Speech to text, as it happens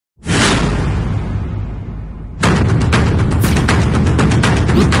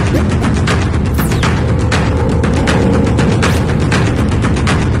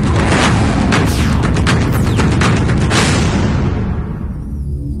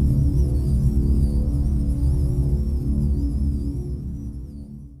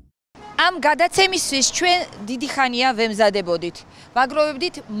ამ გადაცემისთვის ჩვენ დიდი ხანია ვემზადებოდით.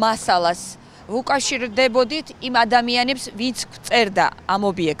 ვაგროვებდით მასალას, ვუკავშირდებოდით იმ ადამიანებს, ვინც წერდა ამ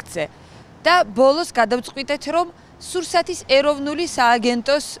ობიექტზე. და ბოლოს გადავწყვიტეთ, რომ სურსათის ეროვნული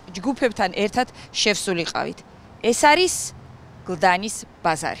სააგენტოს ჯგუფებთან ერთად შევსულიყავით. ეს არის გლდანის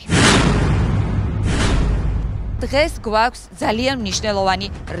ბაზარი. დღეს გვაქვს ძალიან მნიშვნელოვანი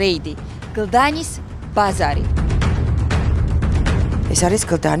რეიდი. გლდანის ბაზარი. ეს არის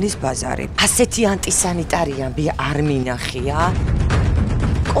გლდანის ბაზარი. ასეთი ანტისანიტარი ამბი არ მინახია.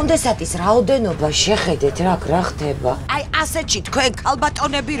 კონდენსატის რაოდენობა შეხედეთ რა ხდება. აი ასეთში თქვენ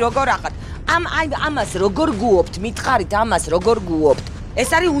ქალბატონები როგორ ახართ? ამას როგორ გუობთ? მითხარით ამას როგორ გუობთ? ეს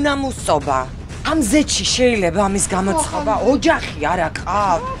არის უნამუსობა. ამ ზეთში შეიძლება ამის გამოცხობა? ოჯახი არა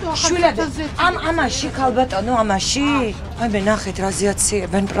ყავთ? შვილები ამაში ქალბატონო ამაში? აი მე ნახეთ რაზე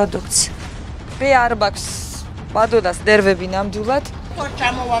აციებენ პროდუქტს. მე არ მაქვს მადონას ნერვები ნამდვილად.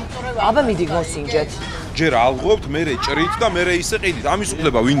 აბა მიდი მოსინჯეთ. ჯერ ალღობთ, მერე ჭრით და მერე ისე ყიდით. ამის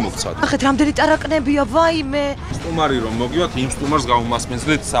უფლება ვინ მოგცადა? ნახეთ რამდენი ტარაკნებია, ვაიმე. სტუმარი რომ მოგივათ, იმ სტუმარს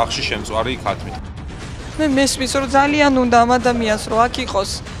გავუმასპინძლეთ სახლში შემწვარი ქათმით. მე მესმის რომ ძალიან უნდა ამ ადამიანს რომ აქ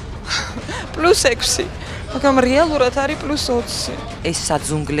იყოს +6, მაგრამ რეალურად არის +20. ეს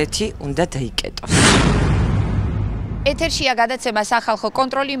საძუნგლეთი უნდა დაიკეტოს. ეთერშია გადაცემა სახალხო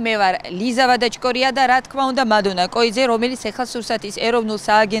კონტროლი, მე ვარ ლიზა ვადაჭკორია და რა თქმა უნდა მადონა კოიძე, რომელიც ახლა სურსათის ეროვნულ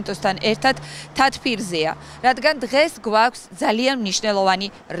სააგენტოსთან ერთად თათფირზეა, რადგან დღეს გვაქვს ძალიან მნიშვნელოვანი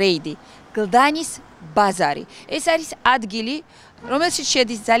რეიდი. გლდანის ბაზარი. ეს არის ადგილი, რომელშიც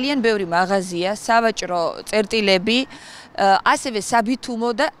შედის ძალიან ბევრი მაღაზია, სავაჭრო წერტილები, ასევე საბითუმო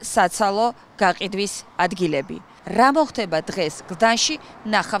და საცალო გაყიდვის ადგილები. რა მოხდება დღეს გლდანში,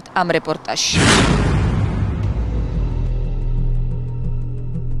 ნახავთ ამ რეპორტაჟში.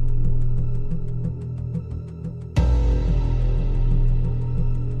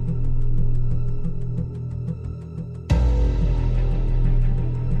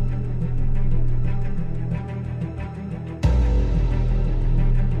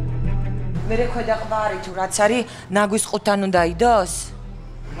 მერე ქვედა ყვარი თუ რაც არის ნაგვის ყუთთან უნდა იდოს?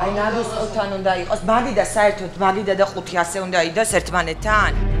 აი ნაგვის ყუთთან უნდა იყოს. მაგიდა საერთოდ მაგიდა და ყუთი ასე უნდა იდოს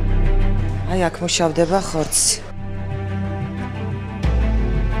ერთმანეთთან? აი აქ მუშავდება ხორცი.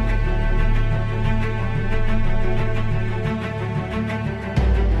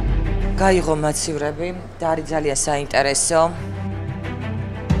 გაიღო მაცივრები და არის ძალიან საინტერესო.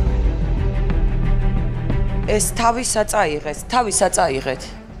 ეს თავი საწაიღეს, თავი საწაიღეთ.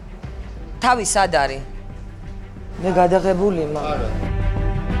 თავი სად არის? მე გადაღებული მა.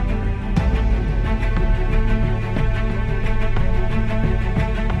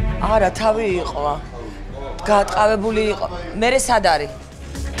 არა, თავი იყო. გაატყავებული იყო. მერე სად არის?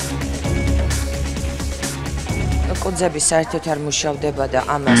 კუნძები საერთოდ არ მუშავდება და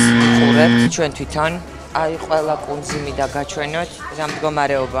ამას ვიყურებთ ჩვენ თვითონ. აი ყველა კუნძი მინდა გაჩვენოთ, რა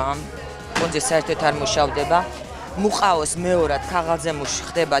მდგომარეობაა. კუნძი საერთოდ არ მუშავდება. მუყაოს მეორად ქაღალდზე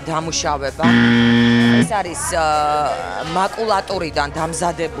ხდება დამუშავება. ეს არის მაკულატურიდან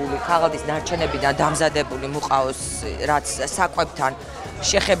დამზადებული, ქაღალდის ნარჩენებიდან დამზადებული მუყაოს, რაც საკვებთან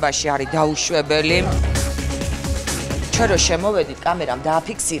შეხებაში არის დაუშვებელი. ჩვენ რო შემოვედით, კამერამ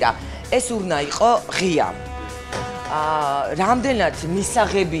დააფიქსირა, ეს urna იყო ღია. რამდენად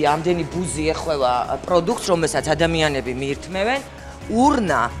მისაღებია, ამდენი ბუზი ეხვევა პროდუქტს, რომელსაც ადამიანები მიირთმევენ,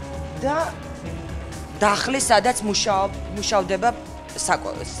 urna და დახლი, სადაც მუშავდება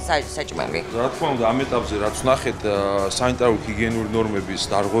საჭმელი. რა თქმა უნდა, ამ ეტაპზე რაც ნახეთ, სანიტარო-ჰიგიენური ნორმების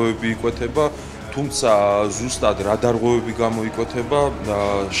დარღვევები იკვეთება, თუმცა ზუსტად რა დარღვევები გამოიკვეთება,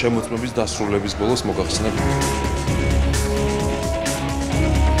 შემოწმების დასრულების ბოლოს მოგახსენებ.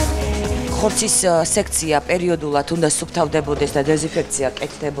 ხორცის სექცია პერიოდულად უნდა სუფთავდებოდეს და დეზინფექცია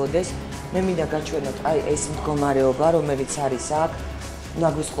კეთდებოდეს. მე მინდა გაჩვენოთ აი ეს მდგომარეობა, რომელიც არის აქ.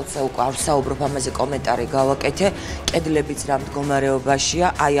 ნაგვის ყუთზე უკვე არ ვსაუბრობ, ამაზე კომენტარი გავაკეთე. კედლებიც რა მდგომარეობაშია,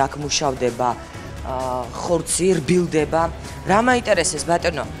 აი აქ მუშავდება ხორცი, რბილდება. რა მაინტერესებს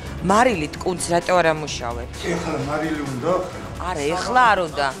ბატონო? მარილით კუნძს რატო არ ამუშავებ? ეხლა მარილი უნდა? არა, ეხლა არ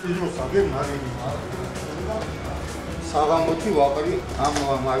უნდა. ისროსაგე მარილი. საღამოთი ვაყრი ამ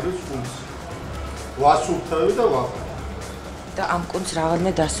მარილს კუნძს. ვასუფთავი და ვაყრი. და ამ კუნძს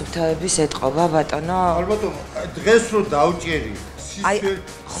რაღაცნაირად დასუფთავების ეტყობა ბატონო? ალბათ დღეს რო დავჭერი აი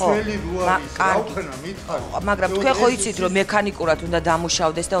ხო მითხარი მაგრამ თქვენ ხო იცით რომ მექანიკურად უნდა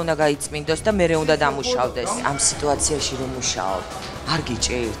დამუშავდეს და უნდა გაიწმინდოს და მერე უნდა დამუშავდეს ამ სიტუაციაში რომ მუშაობ არ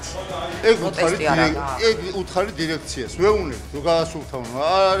გიჭირთ ეგ უთხარი დირექციას ვეუნებ რომ გაასუფთავო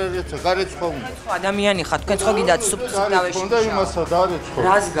არა გარეცხვა უნდა ხო ადამიანი ხარ თქვენ ხო გინდათ სუფთავეში უნდა იმასა და არეცხვა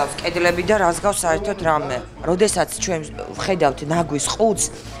რას გავს კედლები და რას გავს საერთოდ რამე როდესაც ჩვენ ვხედავთ ნაგვის ყუთს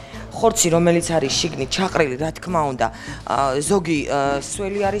ხორცი, რომელიც არის შიგნით ჩაყრილი, რა თქმა უნდა, ზოგი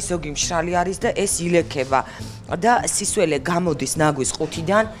სველი არის, ზოგი მშრალი არის და ეს ილექება და სისველე გამოდის ნაგვის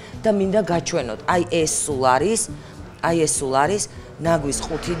ყუთიდან და მინდა გაჩვენოთ. აი ეს სულ არის ნაგვის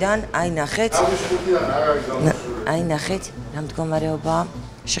ყუთიდან, აი ნახეთ. აი ნახეთ, რა მდგომარეობაა.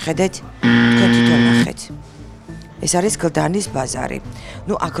 შეხედეთ? თქვენ თვითონ ნახეთ. ეს არის გლდანის ბაზარი.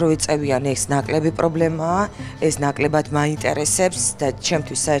 ნუ აქ რო ეწევიან ეს ნაკლები პრობლემაა, ეს ნაკლებად მაინტერესებს და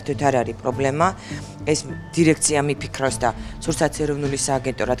ჩემთვის საერთოდ არ არის პრობლემა. ეს დირექცია მიფიქროს და სურსაც ეროვნული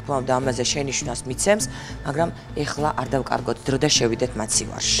სააგენტო რა თქმა უნდა ამაზე შენიშვნას მიცემს, მაგრამ ეხლა არ დავკარგოთ დრო და შევიდეთ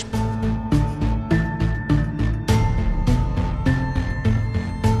მაცივარში.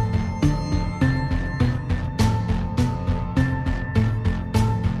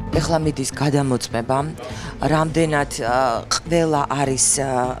 ეხლა მიდის გადამოწმება, რამდენად ყველა არის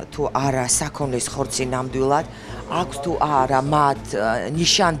თუ არა საქონლის ხორცი ნამდვილად, აქვს თუ არა მათ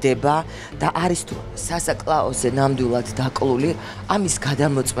ნიშანდება და არის თუ სასაკლაოზე ნამდვილად დაკლული, ამის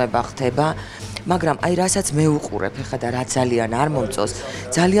გადამოწმება ხდება, მაგრამ აი რასაც მე უყურებ ეხლა და რა ძალიან არ მომწონს,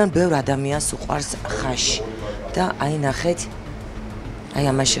 ძალიან ბევრ ადამიანს უყვარს ხაში და აი ნახეთ, აი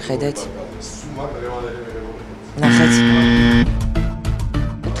ამას შეხედეთ. ნახეთ.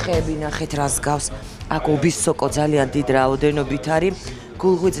 ხეები ნახეთ რას გავს. აქ ობის სოკო ძალიან დიდ რაოდენობით არის.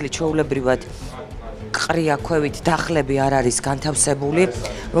 გულღვიძლი ჩვეულებრივად ყრია ქვევით დახლები არ არის განთავსებული,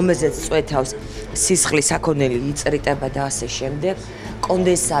 რომელზეც წვეთავს სისხლის საქონელი იწრიტება და ასე შემდეგ.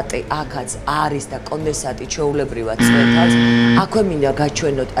 კონდენსატი აქაც არის და კონდენსატი ჩვეულებრივად წვეთავს. აქვე მინდა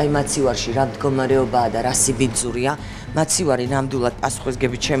გაჩვენოთ აი მაცივარში რა მდგომარეობაა და რა სიბინძურია. მაცივარი ნამდვილად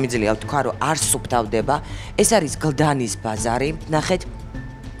პასუხისგებით შემიძლია ვთქვა, რომ არ სუფთავდება. ეს არის გლდანის ბაზარი. ნახეთ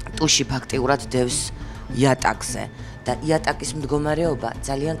ტუში ფაქტიურად დევს იატაკზე და იატაკის მდგომარეობა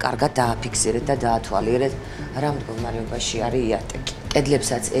ძალიან კარგად დააფიქსირეთ და დაათვალიერეთ რა მდგომარეობაში არის იატაკი.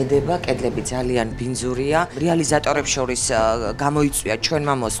 კედლებსაც ედება, კედლები ძალიან ბინძურია. რეალიზატორებს შორის გამოიწვია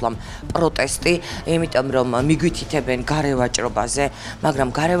ჩვენმა მოსვლამ პროტესტი, იმიტომ რომ მიგვითითებენ გარევაჭრობაზე, მაგრამ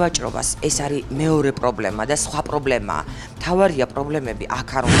გარევაჭრობას ეს არის მეორე პრობლემა და სხვა პრობლემაა. მთავარია პრობლემები აქ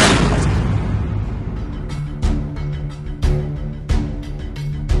არ უნდა იყოს.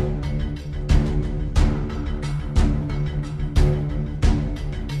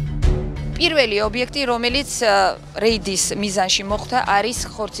 პირველი ობიექტი, რომელიც რეიდის მიზანში მოხვდა, არის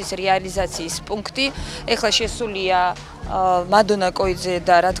ხორცის რეალიზაციის პუნქტი. ეხლა შესულია მადონაკოიძე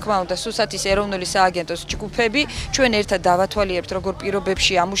და რა თქმა უნდა სუსათის ეროვნული სააგენტოს ჯგუფები. ჩვენ ერთად დავათვალიერებთ, როგორ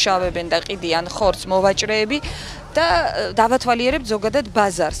პირობებში ამუშავებენ და ყიდიან ხორცს მოვაჭრეები და დავათვალიერებთ ზოგადად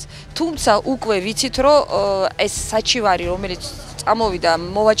ბაზარს. თუმცა უკვე ვიცით, რომ ეს საჩივარი, რომელიც წამოვიდა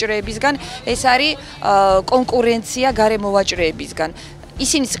მოვაჭრეებისგან, ეს არის კონკურენცია გარე მოვაჭრეებისგან.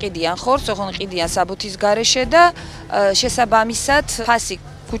 ისინი ყიდიან ხორცს, ოღონდ ყიდიან საბუთის გარეშე და შესაბამისად ფასი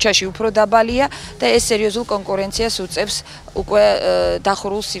ქუჩაში უფრო დაბალია და ეს სერიოზულ კონკურენციას უწევს უკვე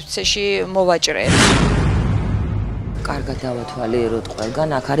დახურულ სივრცეში მოვაჭრეებს. კარგად დავათვალიეროთ ყველგან,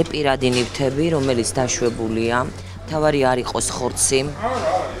 აქ არის პირადი ნივთები, რომელიც დაშვებულია. მთავარი არ იყოს ხორცი.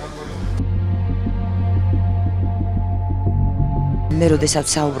 მე როდესაც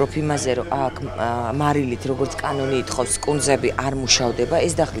საუბრობ იმაზე, რომ აქ მარილით, როგორც კანონი ითხოვს, კუნძები არ მუშავდება,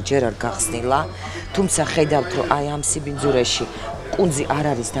 ეს დახლი ჯერ არ გახსნილა, თუმცა ხედავთ, რომ აი ამ სიბინძურეში კუნძი არ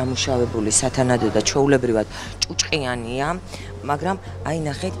არის დამუშავებული სათანადო და ჩვეულებრივად ჭუჭყიანია, მაგრამ აი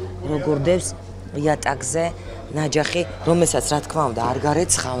ნახეთ, როგორ დევს იატაკზე ნაჯახი, რომელსაც რა თქმა უნდა არ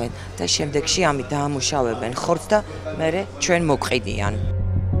გარეცხავენ და შემდეგში ამით დაამუშავებენ ხორცს და მერე ჩვენ მოგყიდიან.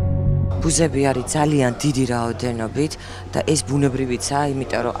 ბუზები არის ძალიან დიდი რაოდენობით და ეს ბუნებრივიცაა,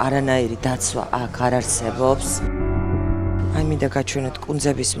 იმიტომ რომ არანაირი დაცვა აქ არ არსებობს. აი მინდა გაჩვენოთ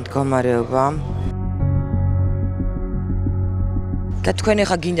კუნძების მდგომარეობა. და თქვენ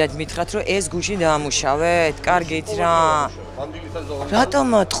ახლა გინდათ მითხრათ, რომ ეს გუშინ დაამუშავეთ? კარგით რა. რატომ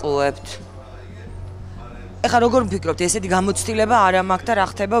მოტყუებთ? ახლა როგორ ვფიქრობთ, ესეთი გამოცდილება არ მაქვს და რა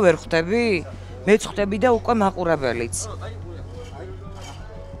ხდება, ვერ ხვდები? მეც ხვდები და უკვე მაყურებელიც.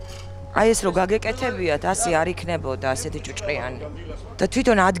 აი ეს რო გაგეკეთებიათ, ასე არ იქნებოდა ასეთი ჭუჭყიანი. და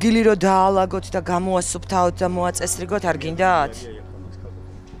თვითონ ადგილი რო დაალაგოთ და გამოასუფთავოთ და მოაწესრიგოთ, არ გინდათ?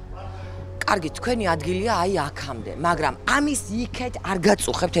 კარგი, თქვენი ადგილია აი აქამდე, მაგრამ ამის იქეთ არ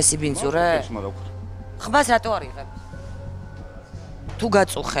გაწუხებთ ეს იბინძურე? ხმას რატო არ იღებთ? თუ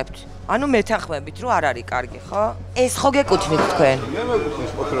გაწუხებთ, ანუ მეთანხმებით, რომ არ არის კარგი, ხო? ეს ხო გეკუთვნით თქვენ? მე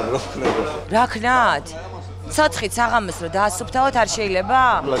მეკუთვნის ყოფილობ რა ხნებო. რა ხნათ? ცოცხით საღამოს რო დაასუფთავოთ არ შეიძლება?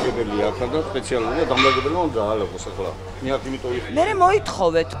 დამლაგებელი აქვს და სპეციალურია დამლაგებელი უნდა აალაგოს ახლა. მეათ იმიტომ იხდი. მე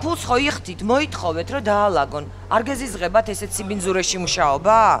მოითხოვეთ, ფულს ხო იხდით, მოითხოვეთ რომ დაალაგონ. არ გეზიზღებათ ესეთ სიბინძურეში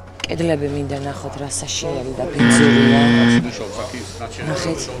მუშაობა? კედლები მინდა ნახოთ რა საშინელი და ბინძურია.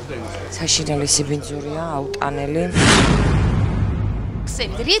 ნახეთ, საშინელი სიბინძურია, აუტანელი.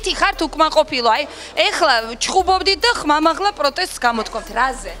 რითი ხართ უკმაყოფილო? აი, ეხლა ჩხუბობდით და ხმამაღლა პროტესტს გამოთქვამთ.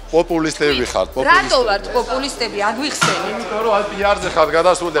 რაზე? პოპულისტები ხართ, რატო ვართ პოპულისტები? აგვიხსენეთ. იმიტომ რომ აი პიარზე ხართ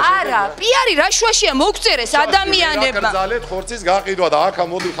გადასულდა. არა, პიარი რა შუაშია მოგწერეს ადამიანებმა. გაგრძალეთ ხორცის გაყიდვა და აქა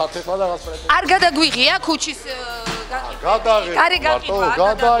მოდიხართ ეხლა და გასწრეთ. არ გადაგვიღია ქუჩის გადაიღეთ. კარი გაყიდვა.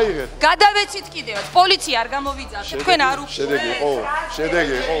 გადაიღეთ. გადავეცით კიდევაც. პოლიცია არ გამოვიძახეთ. თქვენ არ უხდით.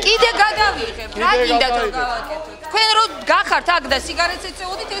 შედეგი იყო. კიდე გადავიღებთ. რა გინდათ რომ გავაკეთოთ? თქვენ რო გახართ აქ და სიგარეტს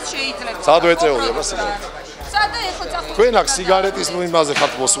ეწეოდით ეს შეიძლება. სად ეწეოდება სიგარეტს? სადა ეხლა წახო. თქვენ აქ სიგარეტის მიმაზე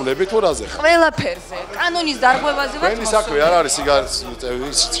ხართ მოსულები თუ რაზე ხართ? ყველაფერზე. კანონის დარღვევაზე ვართ. თქვენი საქმე არ არის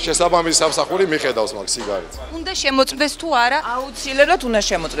სიგარეტის შესაბამისი სამსახური მიხედავს მაგ სიგარეტს. უნდა შემოწმდეს თუ არა? აუცილებლად უნდა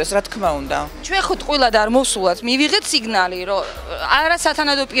შემოწმდეს, რა თქმა უნდა. ჩვენ ხო ტყუილად არ მოვსულათ, მივიღეთ სიგნალი, რომ არა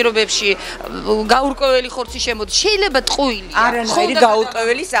სათანადო პირობებში გაურკვეველი ხორცი შემოდის. შეიძლება ტყუილი. არანაირი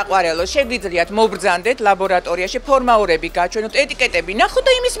გაურკვეველი საყვარელო. შეგვიძლიათ მობრძანდეთ ლაბორატორიაში ფორმაურები გაჩვენოთ, ეტიკეტები ნახოთ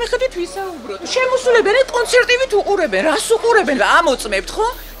და იმის მიხედვით ვისაუბროთ. შემოსულებენ კონცერტივით უყურებენ, რას უყურებენ, რა ამოწმებთ ხო?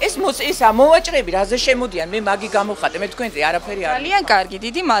 ესა მოვაჭრები, რაზე შემოდიან, მე მაგი გამოვხატე, მე თქვენზე არაფერი არ. ძალიან კარგი,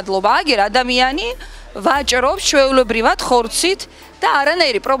 დიდი მადლობა. აგერ ადამიანი ვაჭრობს ჩვეულებრივად ხორცით და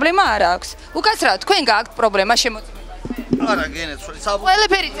არანაირი პრობლემა არ აქვს. უკაცრავად, თქვენ გააქვთ პრობლემა შემოწმება? არა, გენეთ,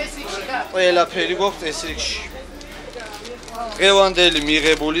 ყველაფერი წესრიგში რა? ყველაფერი გვაქვს წესრიგში. დღევანდელი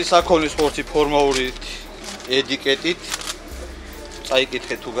მიღებული საქონლის ხორცი ფორმაური ეტიკეტით.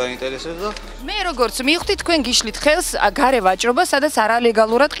 წაიკითხეთ თუ გაინტერესებს და მე როგორც მივხვდი, თქვენ გიშლით ხელს გარე ვაჭრობა, სადაც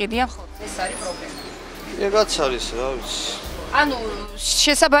არალეგალურად ყიდიან ხორცს. ეს არის პრობლემა. ეგაც არის, რა ვიცი. ანუ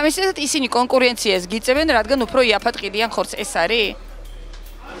შესაბამისად ისინი კონკურენციას გიწევენ, რადგან უფრო იაფად ყიდიან ხორცს. ეს არის?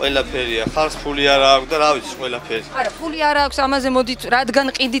 ყველაფერია, ხარს ფული არა აქვს და რა ვიცი, ყველაფერი. არა, ფული არ აქვს, ამაზე მოდით, რადგან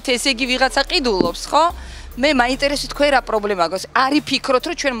ყიდით, ესე იგი ვიღაცა ყიდულობს, ხო? მე მაინტერესებს თქვენ რა პრობლემა გქონს. არის ფიქრობთ,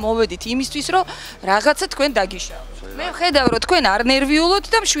 რომ ჩვენ მოვედით იმისთვის, რომ რაღაცა თქვენ დაგიშავოთ. მე ვხედავ, რომ თქვენ არ ნერვიულობთ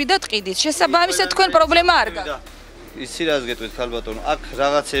და მშვიდად ყიდით. შესაბამისად თქვენ პრობლემა არ გაქვთ. იცი რას გეტყვით ქალბატონო, აქ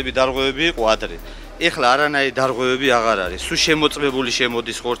რაღაცეები დარღვევები იყო ადრე. ეხლა არანაირი დარღვევები აღარ არის. სულ შემოწმებული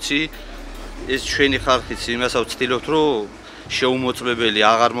შემოდის ხორცი. ეს ჩვენი ხალხიც იმასაც ვცდილობთ, რომ შეუმოწმებელი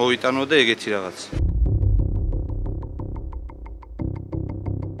აღარ მოვიტანო და ეგეთი რაღაც.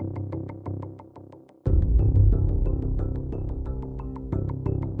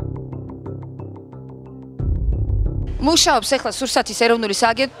 მუშაობს ახლა სურსათის ეროვნული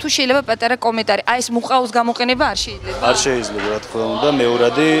სააგენტო, თუ შეიძლება პატარა კომენტარი. აი ეს მუყაოს გამოყენება არ შეიძლება? არ შეიძლება, რა თქმა უნდა,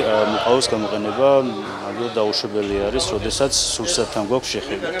 მეორადი მუყაოს გამოყენება აგერ დაუშვებელი არის, როდესაც სურსათთან გვაქვს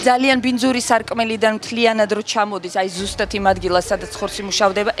შეხება. ძალიან ბინძური სარკმელიდან მთლიანად რო ჩამოდის, აი ზუსტად იმ ადგილას, სადაც ხორცი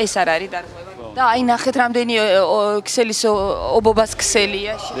მუშავდება, ეს არ არის დარღვევა. და აი ნახეთ რამდენი ქსელის ობობას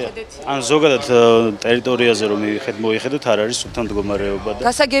ქსელია, შეხედეთ. ან ზოგადად ტერიტორიაზე რომ მოიხედოთ, არ არის სულთან მდგომარეობა და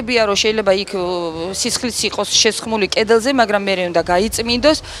გასაგებია რომ შეიძლება იქ სისხლიც იყოს შესხმული კედელზე, მაგრამ მე უნდა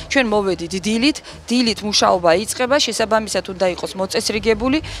გაიწმინდოს. ჩვენ მოვედით დილით მუშაობა იწყება, შესაბამისად უნდა იყოს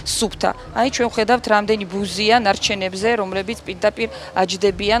მოწესრიგებული, სუფთა. აი ჩვენ ვხედავთ რამდენი ბუზია ნარჩენებზე, რომლებიც პირდაპირ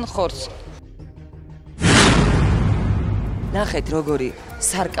აჯდებიან ხორცს. ნახეთ როგორი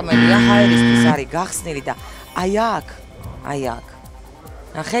სარკმელია, ჰაერისთვის არის გახსნილი და აი აქ.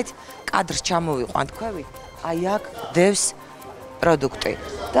 ნახეთ, კადრს ჩამოვიყვანთ ქვევით, აი აქ დევს პროდუქტი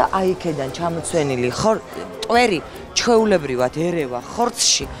და აი იქედან ჩამოცვენილი ტვერი ჩვეულებრივად ერევა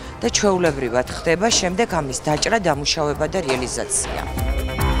ხორცში და ჩვეულებრივად ხდება შემდეგ ამის დაჭრა, დამუშავება და რეალიზაცია.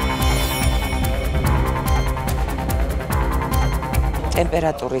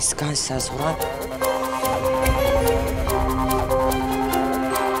 ტემპერატურის განსაზღვრა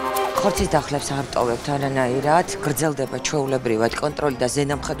ხორცის დახლებს ავტოვებთ არანაირად, გრძელდება ჩვეულებრივად კონტროლი და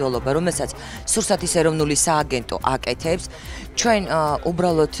ზედამხედველობა, რომელსაც სურსათის ეროვნული სააგენტო აკეთებს. ჩვენ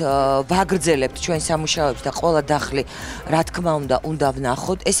უბრალოდ ვაგრძელებთ ჩვენ სამუშაოებს და ყველა დახლი, რა თქმა უნდა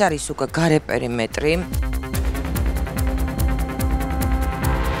ვნახოთ. ეს არის უკვე გარე პერიმეტრი.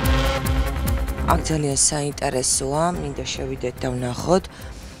 აქ ძალიან საინტერესოა, მინდა შევიდეთ და ვნახოთ.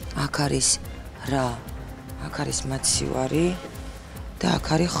 აქ არის რა? აქ არის მაცივარი. და აქ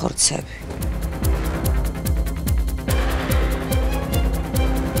არის ხორცები.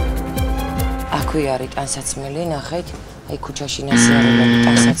 აქვე არის ტანსაცმელი, ნახეთ, აი ქუჩაში ნასიარებლები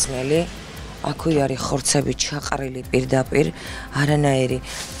ტანსაცმელი. აქვე არის ხორცები ჩაყრილი პირდაპირ, არანაირი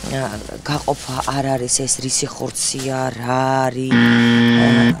გაყოფა არ არის, ეს რისი ხორცია, რა არის.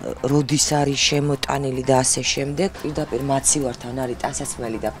 როდის არის შემოტანილი და ასე შემდეგ. პირდაპირ მაცივართან არის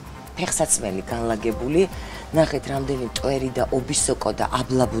ტანსაცმელი და ფეხსაცმელი განლაგებული. ნახეთ, რამდენი მტვერი და ობისოკო და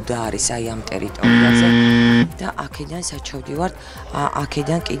აბლაბუდა არის აი ამ ტერიტორიაზე და აქედან საჩავდივართ,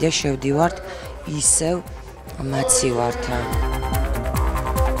 აქედან კიდე შევდივართ ისევ მაცივართან.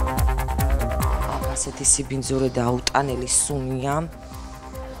 ასეთი სიბინძურე და აუტანელი სუნია.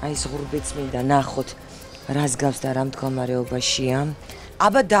 აი ეს ღურბიც მინდა ნახოთ რას გავს და რა მდგომარეობაშია.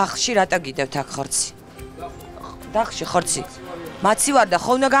 აბა დახში რატო გიდევთ აქ ხორცი? დახში ხორცი. მაცივარ და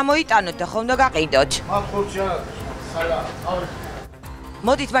ხო უნდა გამოიტანოთ და ხო უნდა გაყიდოთ. მათ ხორცი არა. სალა.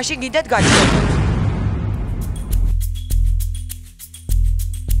 მოდით მაშინ გიდეთ გაჩვენოთ.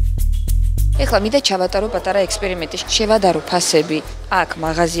 ეხლა მინდა ჩავატარო პატარა ექსპერიმენტი. შევადარო ფასები აქ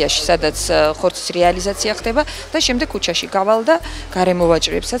მაღაზიაში, სადაც ხორცის რეალიზაცია ხდება და შემდეგ ქუჩაში გავალ და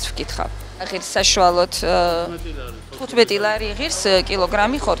გარემოვაჭრებსაც ვკითხავ. ღირს საშუალოდ 15 ლარი ღირს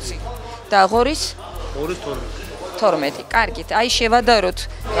კილოგრამი ხორცი და ღორის 12. კარგით, აი შევადაროთ.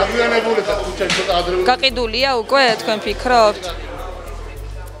 გაგვიანებული და ქუჩაში ცოტა ადრე. გაყიდულია უკვე თქვენ ფიქრობთ?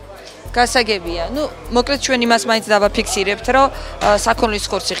 გასაგებია. ნუ მოკლედ ჩვენ იმას მაინც დავაფიქსირებთ, რომ საქონლის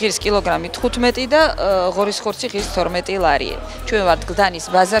ხორცი ღირს კილოგრამი 15 და ღორის ხორცი ღირს 12 ლარია. ჩვენ ვართ გლდანის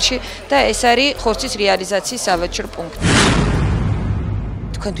ბაზარში და ეს არის ხორცის რეალიზაციის სავაჭრო პუნქტი.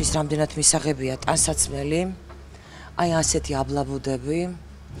 თქვენთვის რამდენად მისაღებია ტანსაცმელი, აი ასეთი აბლაბუდები,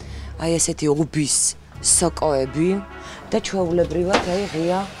 აი ესეთი უბის სოკოები და ჩვეულებრივად აი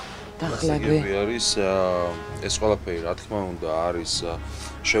ღია დახლები. არის ეს ყველაფერი, რა თქმა უნდა, არის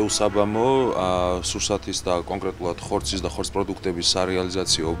შეუსაბამო სურსათის და კონკრეტულად ხორცის და ხორცის პროდუქტების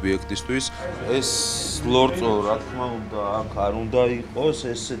სარეალიზაციო ობიექტისთვის. ეს ლორწო, რა თქმა უნდა, აქ არ უნდა იყოს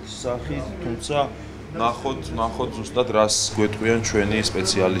ესეთი სახით, თუმცა ნახოთ ზუსტად რას გვეტყვიან ჩვენი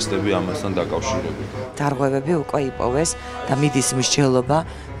სპეციალისტები ამასთან დაკავშირებით. დარღვევები უკვე იპოვეს და მიდის მსჯელობა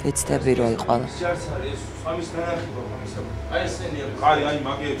ვეცდები რომ იყო. შხამის განახილვა აი ესენია. აი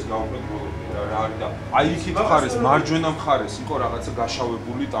მაგეებს გავუკეთებთ რა არის და აი იქით ხარეს მარჯვენა მხარეს იყო რაღაცა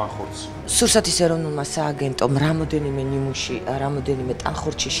გაშავებული ტანხორცი. სურსათის ეროვნულმა სააგენტომ რამოდენიმე ნიმუში, რამოდენიმე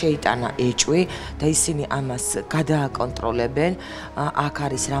ტანხორცი შეიტანა ეჭვი და ისინი ამას გადააკონტროლებენ. აქ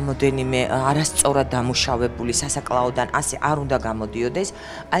არის რამოდენიმე არასწორად დამუშავებული სასაკლაოდან, ასე არ უნდა გამოდიოდეს.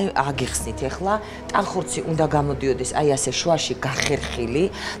 აი აგიხსნით ახლა, ტანხორცი უნდა გამოდიოდეს აი ასე შუაში გახერხილი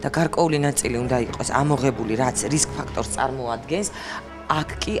და გარკვეული ნაწილი უნდა იყოს ამოღებული, რაც რისკ ფაქტორს წარმოადგენს. აქ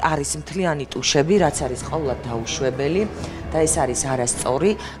კი არის მთლიანი ტუშები, რაც არის ყოველად დაუშვებელი და ეს არის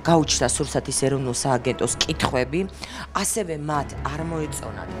არასწორი. გაუჩნდა სურსათის ეროვნულ სააგენტოს კითხვები, ასევე მათ არ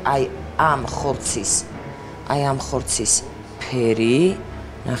მოეწონათ აი ამ ხორცის ფერი,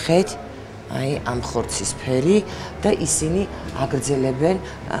 ნახეთ, აი ამ ხორცის ფერი და ისინი აგრძელებენ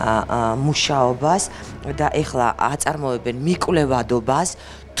მუშაობას და ეხლა აწარმოებენ მიკვლევადობას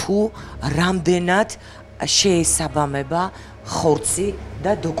თუ რამდენად შეესაბამება ხორცი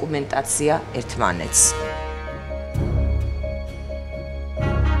და დოკუმენტაცია ერთმანეთს.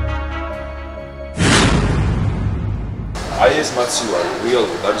 აი ეს მაცივარი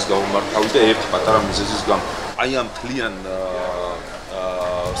რეალურად არის გამომართავი და ერთი პატარა მიზეზის გამო. აი ამ თლიან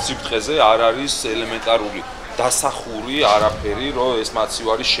სიფრთხეზე არ არის ელემენტარული დასახური არაფერი, რომ ეს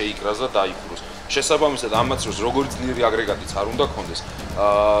მაცივარი შეიკრას და დაიხუროს. შესაბამისად ამ მაცივარს როგორც ძლიერი აგრეგატიც არ უნდა ქონდეს.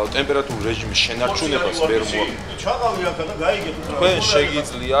 ტემპერატურულ რეჟიმის შენარჩუნებას ვერ მოაქვს. ჩაყავი აქა და გაიგეთ უბრალოდ. თქვენ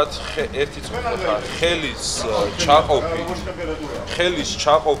შეგიძლიათ ერთი წუთი ხელის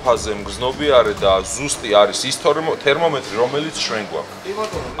ჩაყოფაზე მგზნობიარე და ზუსტი არის ის თერმომეტრი, რომელიც ჩვენ გვაქვს.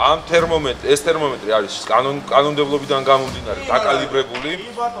 ამ ეს თერმომეტრი არის კანონმდებლობიდან გამომდინარე დაკალიბრებული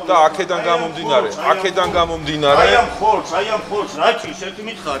და აქედან გამომდინარე აი ამ ხორცს რა ჭირს ერთი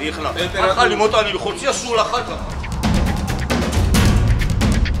მითხარი ახლა. ახალი მოტანილი ხორცია სულ ახალ.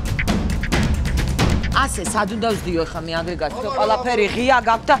 ასე სად უნდა ვსდიო ხა მე აგრეგატს, რომ ყველაფერი ღია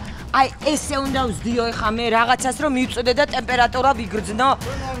გაქვს და აი ესე უნდა ვსდიო ხა მე რაღაცას რომ მივწოდე და ტემპერატურა ვიგრძნო.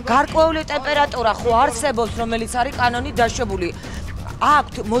 გარკვეული ტემპერატურა ხო არსებობს, რომელიც არის კანონით დაშვებული.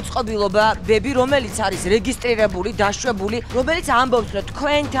 აქვთ მოწყობილობები, რომელიც არის რეგისტრირებული, დაშვებული, რომელიც ამბობს, რომ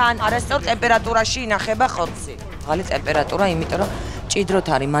თქვენთან არასწორ ტემპერატურაში ინახება ხორცი. ღალი ტემპერატურა, იმიტომ რომ ჭიდროთ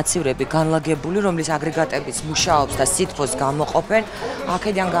არის მაცივრები განლაგებული, რომლის აგრეგატებიც მუშაობს და სითბოს გამოყოფენ.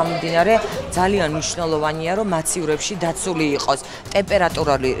 აქედან გამომდინარე ძალიან მნიშვნელოვანია, რომ მაცივრებში დაცული იყოს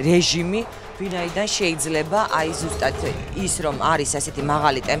ტემპერატურული რეჟიმი, ვინაიდან შეიძლება აი ზუსტად ის რომ არის ასეთი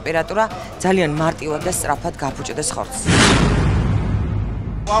მაღალი ტემპერატურა, ძალიან მარტივად და სწრაფად გაფუჭდეს ხორცს.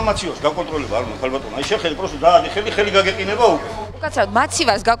 ამ მაცივარს გაკონტროლება არ უნდა ხალბატონო. აი შეხელი პროსტო დაადი ხელი გაგეყინება უკვე. უკაცრავად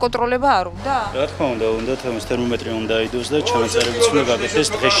მაცივარს გაკონტროლება არ უნდა? რა თქმა უნდა თერმომეტრი უნდა აიდოს და ჩანაწერებიც უნდა გაკეთდეს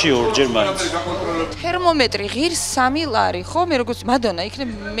დღეში ორჯერ მაინც. თერმომეტრი ღირს 3 ლარი, ხო? მე როგორც მადონა იქნებ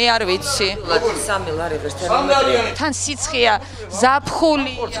მე არ ვიცი. 3 ლარი ღირს თერმომეტრი. თან სიცხეა,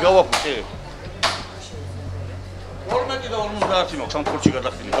 ზაფხული. ხორცს გავაფუჭე. 12 და 50 მაქვს ამ ხორცში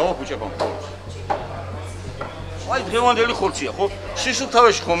გადახდილი. გავაფუჭებ ამ ხორცს. აი დღევანდელი ხორცია, ხო?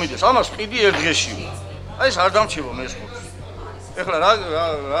 სისუფთავეში ხომ მიდეს. ამას ყიდი ერთ დღეში. აი ეს არ დამრჩება მე ეს ხორცი. ეხლა რა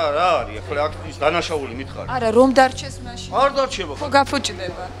არის? ეხლა აქ ის დანაშაული მითხარი. არა, რომ დარჩეს მაშინ. არ დარჩება. ხო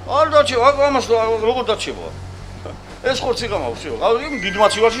გაფუჭდება. არ დარჩება, ამას როგორ დარჩება? ეს ხორცი გამაქვს, всё. აი დიდ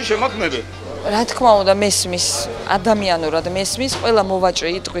მაცივარში შემაქმნები. რა თქმა უნდა, მესმის, ადამიანურად მესმის, ყველა მოვაჭრე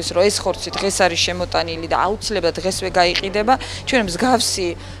იტყვის, რომ ეს ხორცი დღეს არის შემოტანილი და აუცილებლად დღესვე გაიყიდება. ჩვენ მსგავსი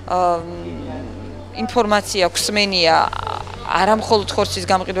ინფორმაცია გვსმენია არა მხოლოდ ხორცის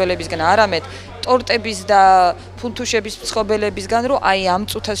გამყიდველებისგან, არამედ ტორტების და ფუნთუშების მცხოვრებლებისგან, რომ აი ამ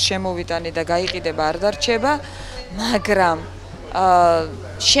წუთას შემოვიტანე და გაიყიდება არ დარჩება, მაგრამ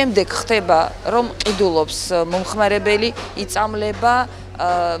შემდეგ ხდება, რომ ყიდულობს მომხმარებელი, იწამლება,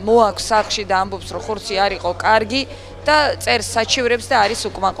 მოაქვს სახლში და ამბობს, რომ ხორცი არ იყო კარგი და წერს საჩივრებს და არის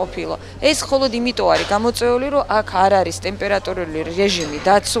უკმაყოფილო. ეს მხოლოდ იმიტომ არის გამოწვეული, რომ აქ არ არის ტემპერატურული რეჟიმი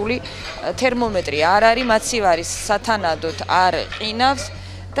დაცული, თერმომეტრი არ არის, მაცივარის სათანადოდ არ ყინავს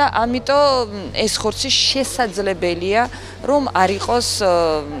და ამიტომ ეს ხორცი შესაძლებელია, რომ არ იყოს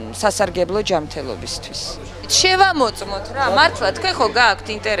სასარგებლო ჯანმრთელობისთვის. შევამოწმოთ რა, მართლა თქვენ ხო გააქვთ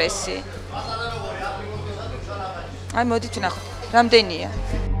ინტერესი? აი მოდით ვნახოთ, რამდენია?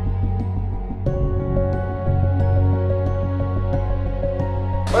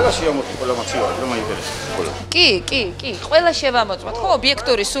 ყველა შეამოწმოთ, ყველა მაცივარი, რომ აინტერესებს ყველა. კი, ყველა შევამოწმოთ. ხო,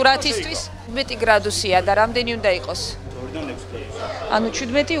 ობიექტური სურათისთვის 17 გრადუსია და რამდენი უნდა იყოს? 2-დან 6 გრადუსი. ანუ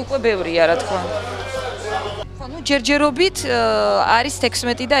 17 უკვე ბევრია, რა თქმა უნდა. ხო, ნუ ჯერჯერობით არის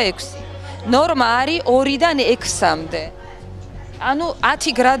 16 და 6. ნორმა არის 2-დან 6-მდე. ანუ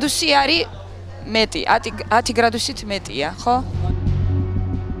 10 გრადუსი არის მეტი, 10 გრადუსით მეტია, ხო?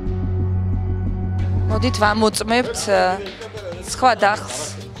 მოდით ვამოწმებთ სხვა დახს.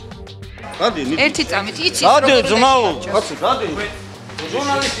 გადი, ერთი წამით იცით გადი, ძმაო, კაცო, გადი.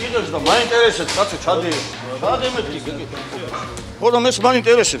 ჟურნალისტი იღებს და მაინტერესებს, კაცო, ჩადი. გადი მეთქი. ხო და მეც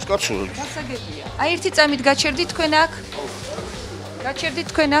მაინტერესებს, კაცო. გასაგებია. აი ერთი წამით გაჩერდით თქვენ აქ? გაჩერდით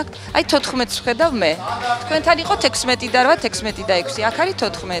თქვენ აქ? აი 14-ს ვხედავ მე. თქვენთან იყო 16 და 8, 16 და 6. აქ არის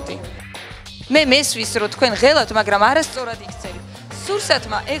 14. მე მესვის რომ თქვენ ღელავთ, მაგრამ არასწორად იქცევით.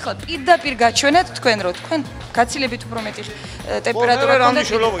 სურსათმა ეხლა პირდაპირ გაჩვენათ თქვენ რომ თქვენ გაცილებით უფრო მეტი ტემპერატურა გქონდათ. რა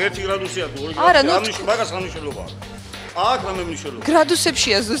მნიშვნელობა 1 გრადუსია თუ 2 გრადუსია? მაგას რა მნიშვნელობა? აქ რა მნიშვნელობა?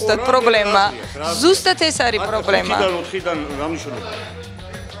 გრადუსებშია ზუსტად პრობლემა. ზუსტად ეს არის პრობლემა. 4-დან რა მნიშვნელობა?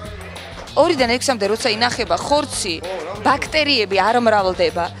 2-დან 6-მდე როცა ინახება ხორცი, ბაქტერიები არ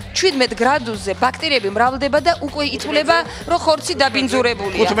მრავლდება. 17 გრადუსზე ბაქტერიები მრავლდება და უკვე ითვლება, რომ ხორცი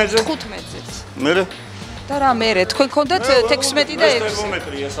დაბინძურებულია. 15-ზეც. მერე? და რა მერე? თქვენ გქონდათ 16 და 6.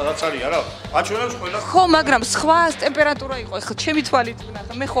 თერმომეტრი ეს რაც არის არა? აჩვენებს ყველა. ხო, მაგრამ სხვა ტემპერატურა იყო. ეხლა ჩემი თვალით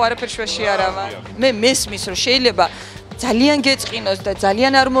ვნახე, მე ხო არაფერ შვაში არა ვარ. მე მესმის რომ შეიძლება ძალიან გეწყინოს და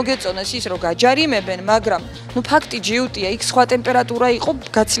ძალიან არ მოგეწონოს ის რომ გაჯარიმებენ, მაგრამ ნუ ფაქტი ჯიუტია, იქ სხვა ტემპერატურა იყო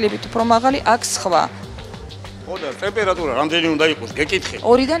გაცილებით უფრო მაღალი, აქ სხვა. ხო და ტემპერატურა რამდენი უნდა იყოს? გეკითხე.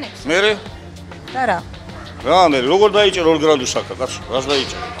 2-დან 6. მერე? და რა? რა მერე? როგორ დაიჭერ 2 გრადუსს აქ, კაცო? რას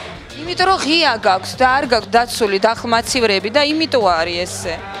დაიჭერ? იმიტომ რომ ღია გაქვს და არ გაქვს დაცული დახმაცივრები და იმიტომ არის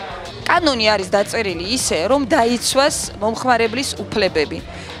ესე. კანონი არის დაწერილი ისე, რომ დაიცვას მომხმარებლის უფლებები.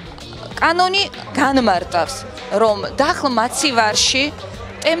 კანონი განმარტავს, რომ დახმაცივარში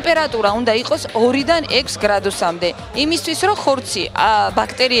ტემპერატურა უნდა იყოს 2-დან 6 გრადუსამდე. იმისთვის, რომ ხორცი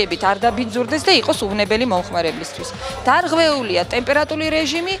ბაქტერიებით არ დაბინძურდეს და იყოს უვნებელი მომხმარებლისთვის. დარღვეულია ტემპერატურული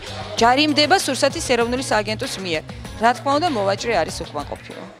რეჟიმი, ჯარიმდება სურსათის ეროვნული სააგენტოს მიერ. რა თქმა უნდა, მოვაჭრე არის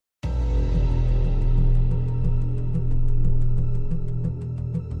უკმაყოფილო.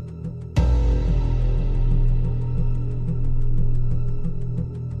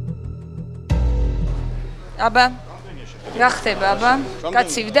 აბა რა ხდება აბა?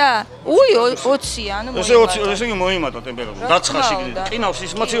 გაცივდა? უი 20 ანუ მოიმატა. ესე იგი მოიმატა ტემპერატურა. დაცხაში ყინავს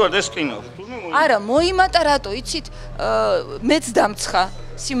ის მოცივარ და ეს ყინავს. არა, მოიმატა რატო? იცით, მეც დამცხა.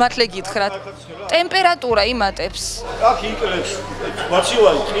 სიმართლე გითხრათ. ტემპერატურა იმატებს. აქ იკლებს.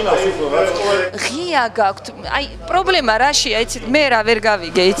 მოცივარი ყინავს უფრო რაც ყოველ. ღია გაქვთ. აი, პრობლემა რაშია, იცით, მე რა ვერ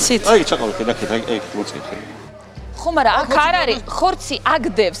გავიგე, იცით? აი, ჩაყავ ქედაკეთ, აი მოწიფე. ხო, მაგრამ აქ არ არის, ხორცი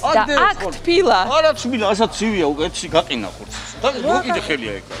აგდებს და აქ თბილა. არა თბილა, ასაც ცივია, უკეთში გაყინა ხორცი. და მოკიდე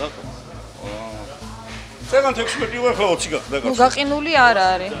ხელია ეგ რა. წეგან 16 იყო ახლა 20 გახდა კაცო. ნუ გაყინული არ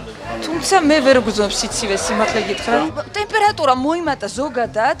არის. თუმცა მე ვერ გძნობ სიცივე სიმართლე გითხრათ. ტემპერატურა მოიმატა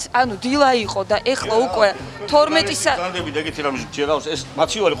ზოგადად, ანუ დილა იყო და ეხლა უკვე 12-ისა. განდები და ეგეთი რამე ჯერავს ეს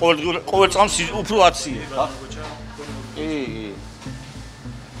მაცივარი ყოველ წამს უფრო აციე, ხა? კი.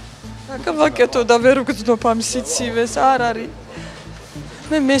 აკავაკეთო და ვერ გძნობ ამ სიცივეს, არ არის.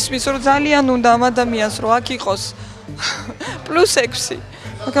 მე მესმის რომ ძალიან უნდა ამ ადამიანს რომ აქ იყოს +6,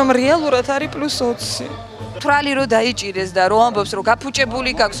 მაგრამ რეალურად არის +20. თვრალი რო დაიჭირეს და რო ამბობს რომ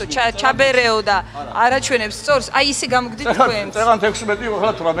გაფუჭებული გაქვსო, ჩაბერეო და არაჩვენებს სწორს, აი ისე გამგდით თქვენ. წეგან 16 იყო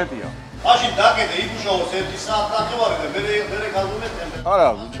ახლა 18-ია. მაშინ დაკეთე იფუშაოს 1 საათი ნახევარი და მე გაგუნეთ ტემპერატურა. არა,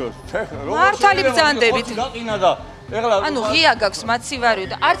 ბიჭო, მართალი ბრძანდებით. გაყინა და ეხლა ანუ ღია გაქვს მაცივარი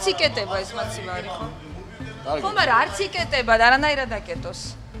და არც იკეტება ეს მაცივარი, ხო? ხო, მაგრამ არც იკეტება და არანაირად აკეტოს.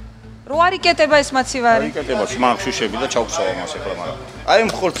 რო არ იკეტება ეს მაცივარი. იკეტება შმახშუშები და ჩავხსავა მას ეხლა, მაგრამ აი ამ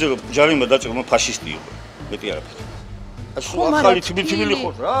ხორცზე ჯარიმა დაჭერმა ფაშისტი იყო. მეტი არაფერი. ახალი თბილი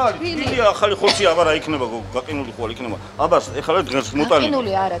ხორცი რა არის? თბილი ახალი ხორცი აღარა იქნება, გაყინული ხო არ იქნება. აბას ეხლა დღეს მოტანი.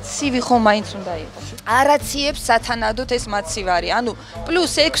 გაყინული არა, ცივი ხო მაინც უნდა იყოს. არაციებს სათანადოდ ეს მაცივარი. ანუ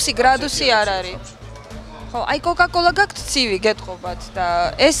 +6 გრადუსი არ არის. ხო, აი კოკა-კოლა გაქვთ ცივი გეტყობათ და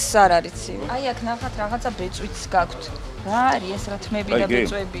ეს არ არის ცივი. აი აქ ნახათ რაღაცა ბეწვიც გაქვთ. რა არის ეს რა თმები და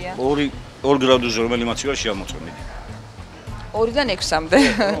ბეწვებია? 2 გრადუსზე რომელი მაცივარი შეამოწმე. 2-დან 6-მდე.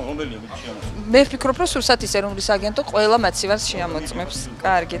 რომელია მე შეამოწმე. მე ვფიქრობ, რომ სურსათის ეროვნული სააგენტო ყველა მაცივარს შეამოწმებს.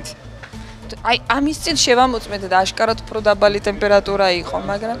 კარგით. აი ამის წინ შევამოწმეთ და აშკარად უფრო დაბალი ტემპერატურა იყო,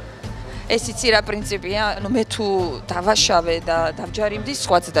 მაგრამ ეს იცი რა პრინციპია? ანუ მე თუ დავაშავე და დავჯარიმდი,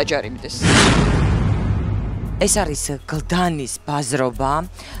 სხვაც დაჯარიმდეს. ეს არის გლდანის ბაზრობა,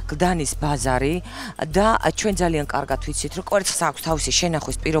 გლდანის ბაზარი და ჩვენ ძალიან კარგად ვიცით, რომ კვერცხს აქვს თავისი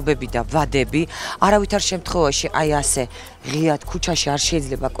შენახვის პირობები და ვადები. არავითარ შემთხვევაში აი ასე ღიად ქუჩაში არ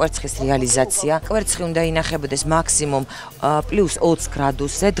შეიძლება კვერცხის რეალიზაცია. კვერცხი უნდა ინახებოდეს მაქსიმუმ +20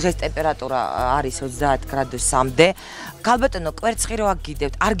 გრადუსზე. დღეს ტემპერატურა არის 30 გრადუსამდე. ქალბატონო, კვერცხი რო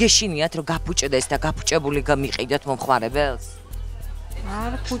აგიდებთ, არ გეშინიათ რომ გაფუჭდეს და გაფუჭებული გამიყიდოთ მომხმარებელს?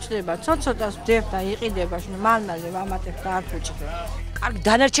 არ ფუჭდება, ცოტ-ცოტას ვდებ და იყიდება, მალ-მალე ვამატებ და არ ფუჭდება. კარგი,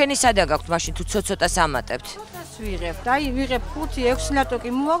 დანარჩენი სადა გაქვთ მაშინ თუ ცოტ-ცოტას ამატებთ? ცოტას ვიღებთ, აი ვიღებ 5-6 ლატოკი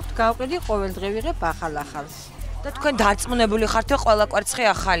მოვაქვთ, გავყიდი ყოველ დღე ვიღებ ახალ-ახალს. და თქვენ დარწმუნებული ხართო ყველა კვერცხი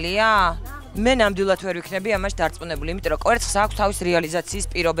ახალია? მე ნამდვილად ვერ ვიქნები ამაში დარწმუნებული, იმიტომ რომ კვერცხს აქვს თავის რეალიზაციის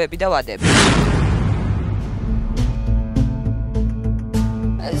პირობები და ვადები.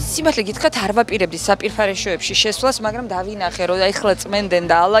 სიმართლე გითხრათ, არ ვაპირებდი საპირფარეშოებში შესვლას, მაგრამ დავინახე, რომ ეხლა წმენდნენ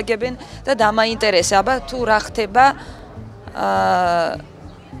და ალაგებენ და დამაინტერესა, აბა თუ რა ხდება.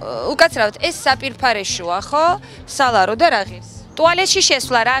 უკაცრავად, ეს საპირფარეშოა, ხო? სალარო და რა ღირს? ტუალეტში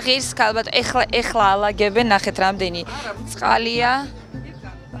შესვლა რა ღირს, ქალბატონო, ეხლა ალაგებენ, ნახეთ რამდენი წყალია.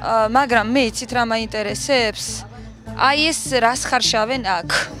 მაგრამ მე იცით რა მაინტერესებს? აი ეს რას ხარშავენ აქ?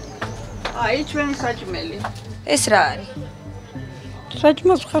 აი ჩვენი საჭმელი. ეს რა არის?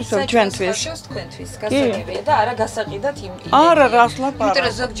 საჭმელს ხარშავ ჩვენთვის. თქვენთვის გასაგებია და არა გასაყიდათ იმ. არა, რას ლაპარაკობ? იმიტომ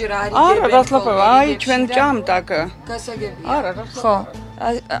რომ ზოგჯერ არის. არა, რას ლაპარაკობ? აი ჩვენ ჭამთ აქ. გასაგებია. არა, რას ხო.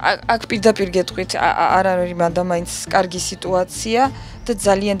 აქ პირდაპირ გეტყვით, არ არის მაინც კარგი სიტუაცია და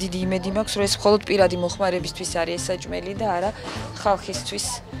ძალიან დიდი იმედი მაქვს, რომ ეს მხოლოდ პირადი მოხმარებისთვის არის ეს საჭმელი და არა ხალხისთვის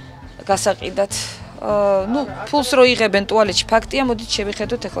გასაყიდათ. ნუ ფულს რო იღებენ ტუალეტში, ფაქტია, მოდით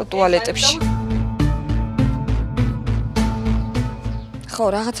შევიხედოთ ახლა ტუალეტებში. ხო,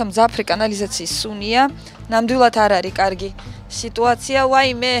 რაღაცა მძაფრი კანალიზაციის სუნია, ნამდვილად არ არის კარგი სიტუაცია,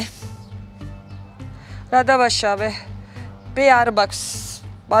 ვაიმე. რა დავაშავე? მე არ მაქვს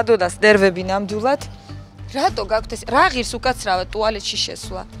მადონას ნერვები ნამდვილად. რატო გაქვთ ეს? რა ღირს უკაცრავად ტუალეტში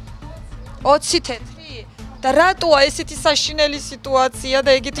შესვლა? 20 თეთრი? და რატოა ესეთი საშინელი სიტუაცია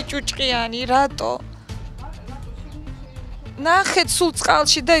და ეგეთი ჭუჭყიანი? რატო? ნახეთ სულ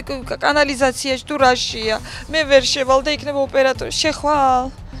წყალში და კანალიზაციაში თუ რაშია. მე ვერ შევალ და იქნება ოპერატორი. შეხვალ?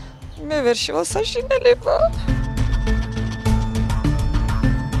 მე ვერ შევალ, საშინელება.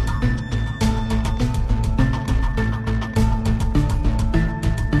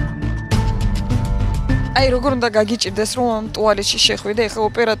 აი როგორ უნდა გაგიჭირდეს რომ ამ ტუალეტში შეხვიდე, ეხლა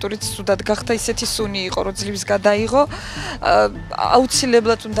ოპერატორიც თუდად გახდა ისეთი სუნი იყო, რომ ძლივს გადაიღო.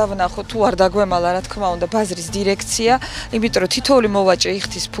 აუცილებლად უნდა ვნახო თუ არ დაგვემალა, რა თქმა უნდა, ბაზრის დირექცია, იმიტომ რომ თითოეული მოვაჭრე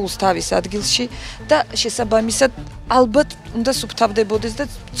იხდის ფულს თავის ადგილში და შესაბამისად ალბათ უნდა სუფთავდებოდეს და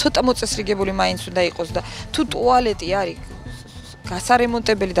ცოტა მოწესრიგებული მაინც უნდა იყოს და თუ ტუალეტი არის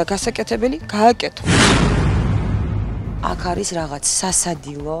გასარემონტებელი და გასაკეთებელი, გააკეთო. აქ არის რაღაც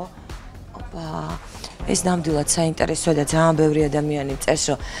სასადილო. ოპა ეს ნამდვილად საინტერესოა და ძალიან ბევრი ადამიანი წერს,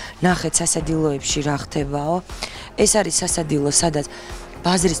 რომ ნახეთ სასადილოებში რა ხდებაო. ეს არის სასადილო, სადაც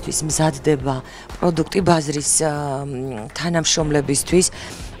ბაზრისთვის მზადდება პროდუქტი ბაზრის თანამშრომლებისთვის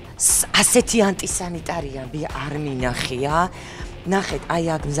ასეთი ანტისანიტარიები არ მინახია. ნახეთ, აი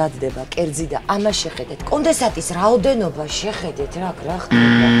აქ მზადდება კერძი და ამას შეხედეთ. კონდენსატის რაოდენობა შეხედეთ რა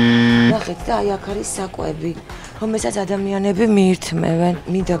ხდება. ნახეთ და აი აქ არის საკვები, რომელსაც ადამიანები მიირთმევენ.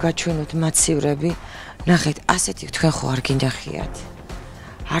 მინდა გაჩვენოთ მაცივრები. ნახეთ, ასეთი თქვენ ხო არ გინახიათ?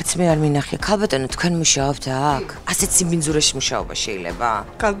 არც მე არ მინახია. ქალბატონო, თქვენ მუშაობთ აქ? ასეთ სიმბინძურეში მუშაობა შეიძლება?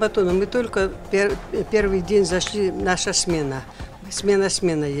 Калбатона, мы только первый день зашли, наша смена.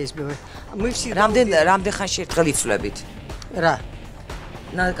 Смена есть была. Мы все რამდენ ხანში ერთხელ იცვლებით? Ра.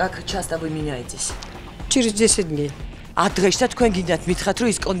 Как часто вы меняетесь? Через 10 дней. Დღეში და თქვენ გინდათ მითხრათ, რომ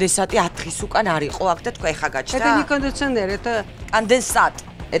ის კონდენსატი 10 დღის უკან არ იყო აქ და თქვენ ხა გაჩნდა? Это не кондиционер, это конденсат.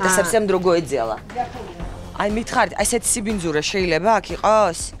 Это совсем другое дело. Აი მითხარით, ასეთ სიბინძურე შეიძლება აქ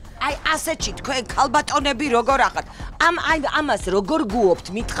იყოს? Აი ასეთში თქვენ ქალბატონები როგორ ახართ? ამას როგორ გუობთ?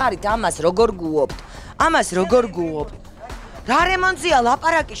 მითხარით, ამას როგორ გუობთ? ამას როგორ გუობთ? რა რემონტია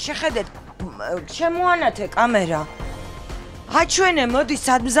ლაპარაკი შეხედეთ. შემოანათე კამერა. აჩვენე, მოდი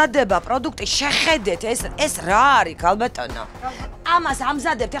სამზადება პროდუქტი შეხედეთ, ეს რა არის ქალბატონო? ამას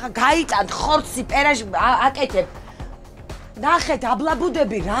ამზადებთ, ეხლა გაიტანთ ხორცი, პერაჟი აკეთებ. ნახეთ,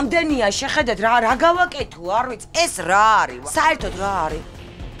 აბლაბუდები რამდენია, შეხედეთ რა გავაკეთო, არ ვიცი, ეს რა არის? საერთოდ რა არის?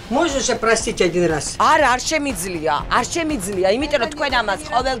 Можно же простить один раз. არ შემიძლია, იმიტომ რომ თქვენ ამას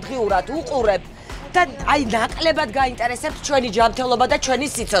ყოველდღიურად უყურებთ და აი ნაკლებად გაინტერესებთ ჩვენი ჯანმრთელობა და ჩვენი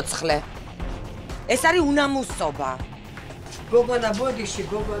სიცოცხლე. ეს არის უნამუსობა. Გოგონა ბოდიში,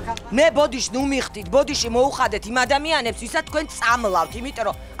 გოგონა. მე ბოდიში ნუ მიხდით, ბოდიში მოუხადეთ იმ ადამიანებს, ვისაც თქვენ წამლავთ, იმიტომ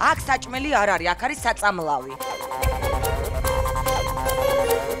რომ აქ საჭმელი არ არის, აქ არის საწამლავი.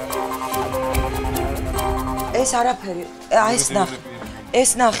 ეს არაფერი, ეს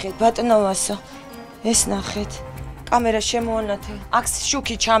ნახეთ, ბატონოვასო, ეს ნახეთ. კამერა შემოანათე, აქ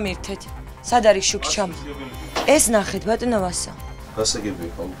შუქი чамირთეთ. სად არის შუქი чамირთეთ? ეს ნახეთ, ბატონოვასო.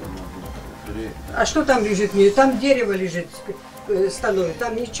 გასაგებია ხალხო. А что там лежит? Там дерево лежит, становится,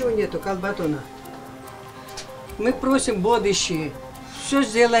 там ничего нету, колбатона. Мы просим бодыщи, все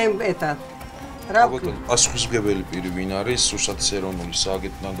сделаем это. პასუხისმგებელი პირი ვინ არის? სურსათის ეროვნული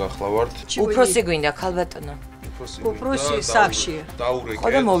სააგენტოდან გახლავართ. უფროსი გვინდა ქალბატონო. Упроси Сакши. ხო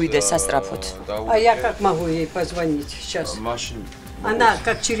და მოვიდეს სასტრაფოდ. А я как могу ей позвонить сейчас? Она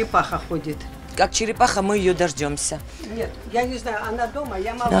как черепаха ходит. Как черепаха, мы ее дождемся. Нет, я не знаю, она дома,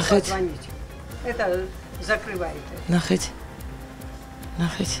 я могу позвонить. Это закрывайте. Нахეთ.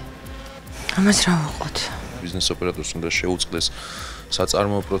 Ამას რა ვუყოთ? ბიზნეს ოპერატორს უნდა შეუწყდეს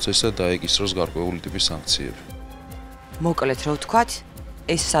საწარმოო პროცესსა და დაეკისროს გარკვეული ტიპის სანქციები. მოკლედ რა ვთქვათ,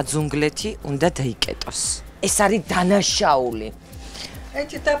 ეს საძუნგლეთი უნდა დაიკეტოს. ეს არის დანაშაული.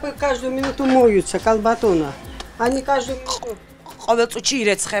 Эти тапы каждую минуту моются, колбатона. Они каждую минуту. ყოველ წუთში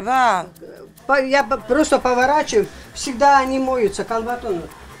ირეცხება? Я просто поворачиваю, всегда они моются, колбатона.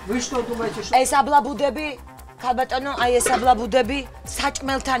 Вы что думаете, что... ეს აბლაბუდები, ქალბატონო, აი ეს აბლაბუდები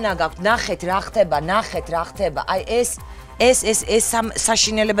საჭმელთან აგაქვთ. ნახეთ რა ხდება. აი ეს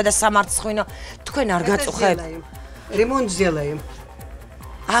საშინელება და სამარცხვინო თქვენ არ გაწუხებთ. Ремонт сделаем.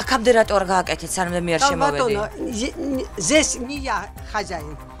 აქამდე რატო არ გააკეთეთ, სანამ მე არ შემოვედი? Здесь не я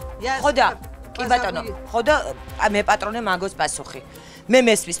хозяин. ხოდა, კი ბატონო, ხოდა მე პატრონე მაგოს პასუხი. მე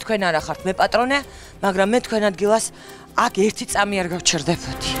მესმის თქვენ არა ხართ მე პატრონე, მაგრამ მე თქვენ ადგილას აქ ერთი წამი არ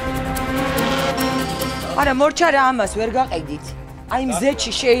გავჩერდებოდი. არა, მორჩა რა ამას ვერ გაყიდით. აი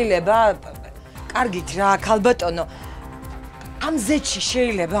მზეთში შეიძლება, კარგით რა, ქალბატონო. ამ ზეთში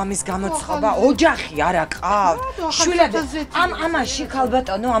შეიძლება ამის გამოცხობა, ოჯახი არა ყავთ. შვილები, ამაში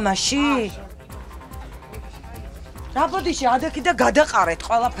ქალბატონო, ამაში. რა ბოდიში ადექი და გადაყარეთ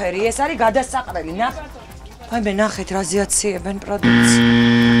ყველაფერი, ეს არის გადასაყრელი, ნახეთ. აი მე ნახეთ რა ზიაციებენ პროდუქტს.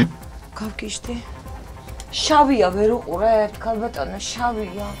 გავგიშდი. შავია ვერ უყურებთ, ქალბატონო,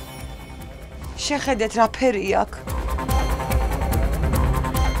 შავია. შეხედეთ რა ფერი აქვს.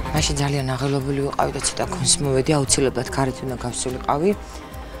 მაშინ ძალიან აღელვებული ვიყავი და ცოტა კონს მოვედი, აუცილებლად გარეთ უნდა გავსულიყავი.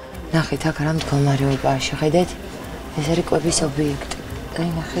 ნახეთ აქ რა მდგომარეობაა, შეხედეთ. ეს არის კვების ობიექტი. აი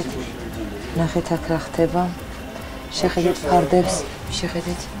ნახეთ აქ რა ხდება. შეხედეთ ფარდებს,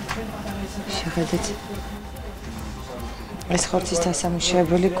 შეხედეთ. ეს ხორცის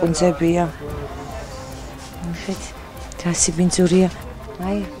დასამუშავებელი კუნძებია. ნახეთ, რა სიბინძურია.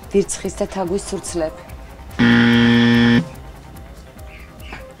 აი, ვირცხის და თაგვის სურცლები.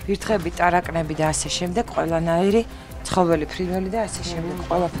 ვირთხები, ტარაკნები და ასე შემდეგ, ყველანაირი ცხოველი, ფრინველი და ასე შემდეგ,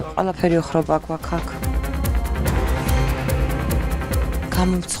 ყველაფერი ოხრობა გვაქვს აქ.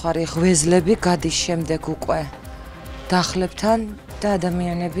 გამომცხარი ღვეზლები გადის შემდეგ უკვე დახლებთან და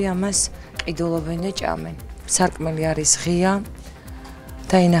ადამიანები ამას ყიდულობენ და ჭამენ. სარკმელი არის ღია,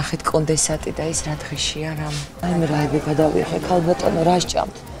 დაინახეთ კონდენსატი და ის რა დღეშია რა. აი მე რაები გადავიხე ქალბატონო რა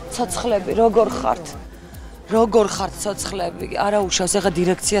სჭამთ? ცოცხლები როგორ ხართ? როგორ ხართ ცოცხლები? არა უშავს ეხა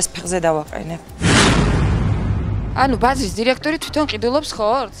დირექციას ფეხზე დავაყენებ. ანუ ბაზრის დირექტორი თვითონ ყიდულობს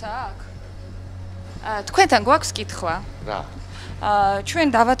ხორცს აქ? თქვენთან გვაქვს კითხვა. რა? ჩვენ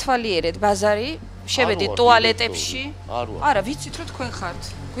დავათვალიერეთ ბაზარი, შევედით ტუალეტებში. არა, ვიცით რომ თქვენ ხართ.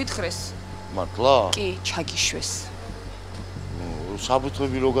 გვითხრეს. მართლა? კი, ჩაგიშვეს.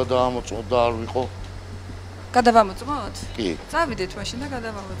 საბუთები რო გადაამოწმოთ და არ ვიყო? გადავამოწმოთ? კი. წავიდეთ მაშინ და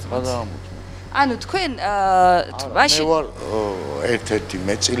გადავამოწმოთ. გადაამოწმოთ. ანუ თქვენ მაშინ მე ვარ ერთ-ერთი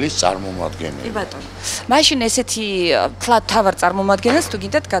მეწილის წარმომადგენელი. კი ბატონო. მაშინ ესეთი თლად თავარ წარმომადგენელს თუ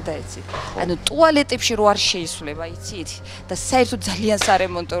გინდათ გადაეცით. ანუ ტუალეტებში რო არ შეისვლება, იცით? და საერთოდ ძალიან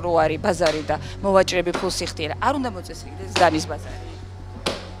სარემონტო რო არის ბაზარი და მოვაჭრები ფულს იხდიან. არ უნდა მოწესრიგდეს გლდანის ბაზარი.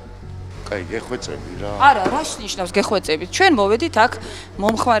 კაი, გეხვეწები რა. არა, რას ნიშნავს გეხვეწებით? ჩვენ მოვედით აქ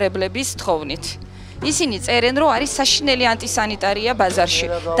მომხმარებლების თხოვნით. ისინი წერენ, რომ არის საშინელი ანტისანიტარია ბაზარში.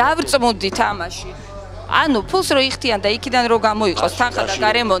 დავწმუნდით ამაში. ანუ ფულს რო იხდიან და იქიდან რო გამოიყოს თანხა და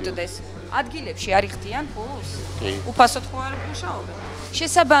გარემონტდეს. ადგილებში არ იხდიან ფულს? უფასოდ ხო არ მუშაობენ?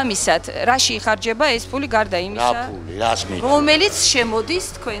 შესაბამისად, რაში იხარჯება ეს ფული გარდა იმისა, რომელიც შემოდის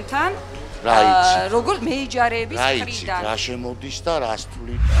თქვენთან როგორ მეიჯარების მხრიდან. რა შემოდის და რას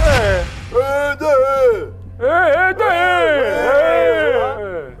თვლით?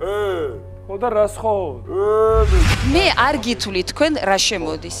 ხოდა რას ხო? მე არ გითვლი თქვენ რა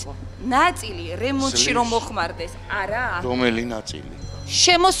შემოდის. ნაწილი რემონტში რომ მოხმარდეს, არა? რომელი ნაწილი?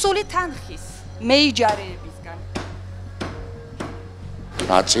 შემოსული თანხის მეიჯარეებისგან.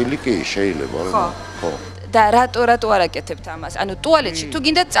 ნაწილი კი შეიძლება რომ ხო. და რატო არ აკეთებთ ამას? ანუ ტუალეტში თუ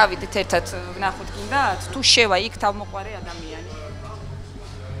გინდათ წავიდეთ ერთად ვნახოთ გინდათ? თუ შევა იქ თავმოყარე ადამიანი.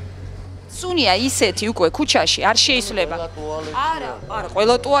 სუნია ისეთი უკვე ქუჩაში არ შეისვლება. არა,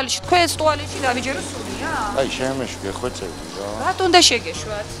 ყველა ტუალეტში, თქვენს ტუალეტში დავიჯერო სუნია? აი, შემეშ გეხვეწები რა. რატო უნდა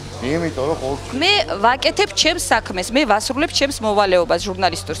შეგეშვათ? იმიტომ რომ ხორცი. მე ვაკეთებ ჩემს საქმეს, მე ვასრულებ ჩემს მოვალეობას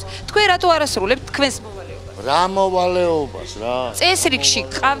ჟურნალისტურს. თქვენ რატო არ ასრულებთ თქვენს მოვალეობას? რა მოვალეობას რა? წესრიგში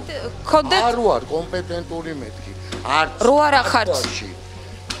გქონდეთ? არ ვარ კომპეტენტური მეთქი. არც რო არა ხართ.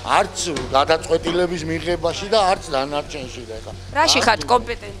 არც გადაწყვეტილების მიღებაში და არც დანარჩენში და ეხა. რაში ხართ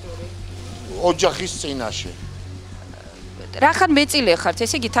კომპეტენტური? ოჯახის წინაშე. რახან მეწილე ხართ,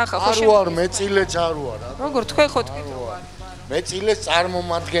 ესე იგი თანხა ხო არ ვარ, მეწილეც არ ვარ. როგორ თქვენ ხო თქვით რომ ვარ? მეწილეს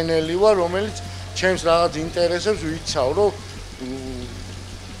წარმომადგენელი ვარ, რომელიც ჩემს რაღაც ინტერესებს ვიცავ, რომ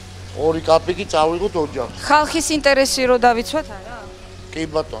ორი კაპიკი წავიღოთ ოჯახს. ხალხის ინტერესი რო დავიცვათ, არა? კი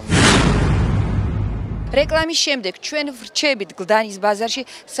ბატონო. რეკლამის შემდეგ ჩვენ ვრჩებით გლდანის ბაზარში,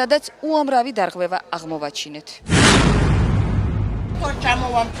 სადაც უამრავი დარღვევა აღმოვაჩინეთ.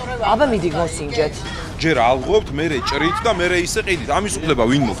 აბა მიდი მოსინჯეთ. ჯერ ალღვევთ, მერე ჭრით და მერე ისე ყიდით. ამის უფლება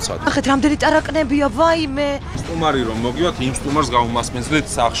ვინ მოგცათ? ახეთ რამდენი ტარაკნებია, ვაიმე. სტუმარი რომ მოგივათ, იმ სტუმარს გავუმასპინძლეთ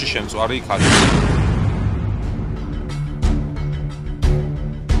სახლში შემწვარი ხალხი.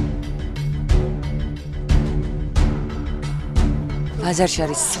 ბაზარში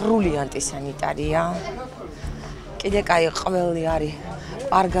არის სრული ანტისანიტარია. კიდე კაი ყველი არის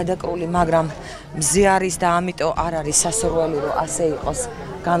პარგადაკრული, მაგრამ მზე არის და ამიტომ არ არის სასურველი რომ ასე იყოს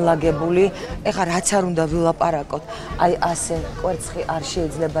განლაგებული. ეხლა რაც არ უნდა ვილაპარაკოთ, აი ასე კვერცხი არ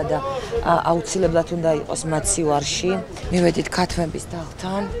შეიძლება და აუცილებლად უნდა იყოს მაცივარში. მივედით ქათმების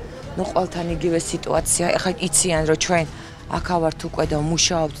დაღთან, ნუ ყველთან იგივე სიტუაცია. ეხლა იციან რომ ჩვენ აქა ვართ უკვე და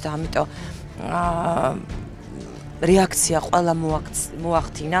მუშაობთ და ამიტომ რეაქცია ყველა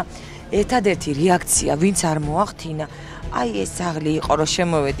მოახდინა. ერთადერთი რეაქცია ვინც არ მოახდინა, აი ეს ძაღლი იყო რომ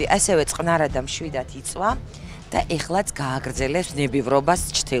შემოვედი, ასევე წყნარა და მშვიდად იწვა და ეხლაც გააგრძელებს ნებივრობას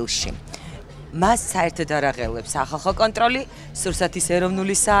ჩრდილში. მას საერთოდ არ აღელვებს სახალხო კონტროლი, სურსათის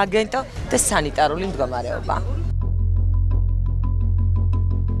ეროვნული სააგენტო და სანიტარული მდგომარეობა.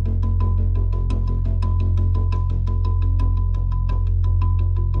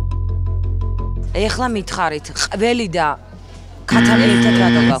 ეხლა მითხარით, ყველი და ქათამი ერთად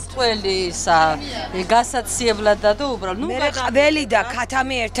რატომ გაქვთ? ყველისა, გასაციებლად და უბრალოდ, ნუ ყველი და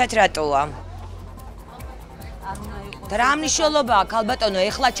ქათამი ერთად რატოა? და რა მნიშვნელობაა, ქალბატონო,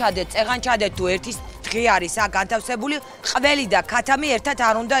 ეხლა ჩადეთ, წეღან ჩადეთ თუ ერთის დღე არის აქ განთავსებული, ყველი და ქათამი ერთად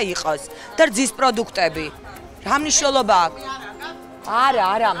არ უნდა იყოს და რძის პროდუქტები. რა მნიშვნელობა აქვს?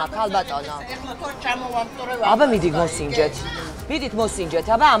 არა, ქალბატონო. ეხლა თორ ჩამოვამტვრევ. აბა მიდით მოსინჯეთ. მიდით მოსინჯეთ,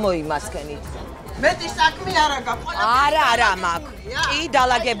 აბა ამოიმასქენით. მეტი საქმე არა გაქვს. არა მაქვს.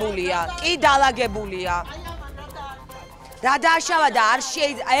 კი დალაგებულია. რა დააშავა და არ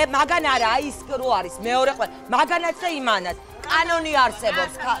შეიძლება, მაგან არა, აი ის რო არის, მეორე ყველა, მაგანაც და იმანაც. კანონი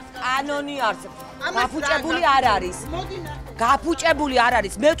არსებობს. გაფუჭებული არ არის. გაფუჭებული არ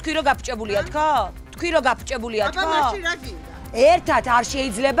არის. მე ვთქვი რომ გაფუჭებულია თქო? თქვი რომ გაფუჭებულია თქო? აბა მაშინ რა გინდა? ერთად არ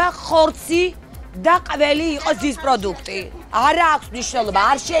შეიძლება ხორცი და ყველი იყოს დის პროდუქტი. არა აქვს მნიშვნელობა,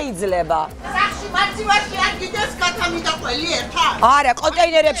 არ შეიძლება. სახში მარცივაში არ გიდევს კათამი და ყველი ერთად? არა,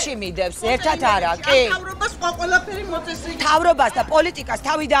 კონტეინერებში მიდევს, ერთად არა, კი. თავრობას ყველაფერი მოწესრიგე. თავრობას და პოლიტიკას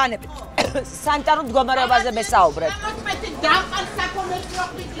თავი დაანებთ. სანიტარულ მდგომარეობაზე მესაუბრეთ. მოწმეთი დამყარ საქონელს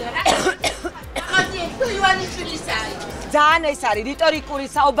ვიყიდე რა. ხაზი ივანიშვილისა. ძალიან ეს არის რიტორიკული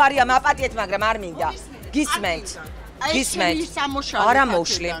საუბარია მაპატიეთ, მაგრამ არ მინდა. გისმენთ. გისმენთ. არა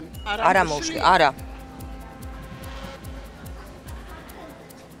მოვშლი. არა მოვშლი, არა.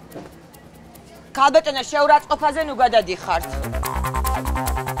 ქალბატონო, შეურაცხყოფაზე ნუ გადადიხართ.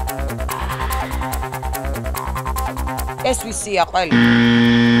 ეს ვისია ყველი?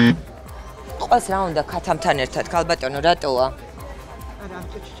 ყველს რა უნდა ქათამთან ერთად, ქალბატონო, რატოა? არა, ამ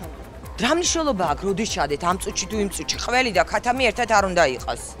წუთში ჩავდა. რა მნიშვნელობა აქვს, როდის ჩადეთ ამ წუთში თუ იმ წუთში? ყველი და ქათამი ერთად არ უნდა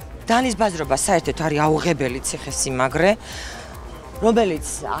იყოს. დანის ბაზრობა საერთოდ არის აუღებელი ციხესიმაგრე, რომელიც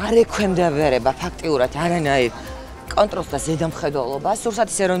არ ექვემდებარება ფაქტიურად არანაირ კონტროლს და ზედამხედველობას.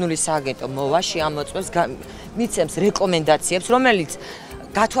 სურსათის ეროვნული სააგენტო მოვა შეამოწმებს, მიცემს რეკომენდაციებს, რომელიც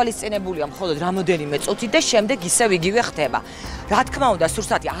გათვალისწინებულია მხოლოდ რამოდენიმე წუთით და შემდეგ ისევ იგივე ხდება. რა თქმა უნდა,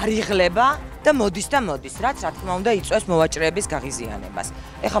 სურსათი არ იღლება და მოდის, რაც რა თქმა უნდა იწვევს მოვაჭრეების გაღიზიანებას.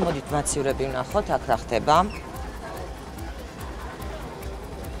 ეხლა მოდით მაცივრები ვნახოთ, აქ რა ხდება.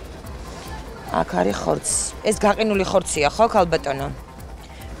 აქ არის ხორცი. ეს გაყინული ხორცია, ხო, ქალბატონო?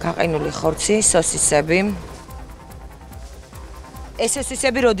 გაყინული ხორცი, სოსისები. ეს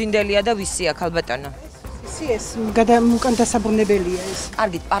სოსისები როდინდელია და ვისია, ქალბატონო? ეს უკან დასაბრუნებელია ეს.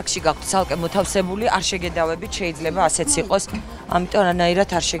 კარგით, პარკში გაქვთ ცალკე მოთავსებული, არ შეგედავებით, შეიძლება ასეც იყოს, ამიტომ რანაირად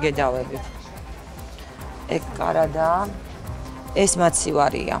არ შეგედავებით. ეგ კარადა. ეს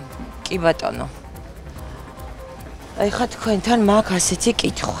მაცივარია. კი ბატონო. ეხლა თქვენთან მაქვს ასეთი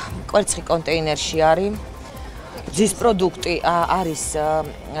კითხვა. კვერცხი კონტეინერში არის. რძის პროდუქტი არის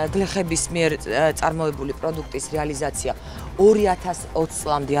გლეხების მიერ წარმოებული პროდუქტის რეალიზაცია 2020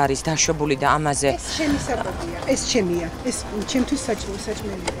 წლამდე არის დაშვებული და ამაზე ეს ჩემი საკუთია, ეს ჩემია, ეს ჩემთვის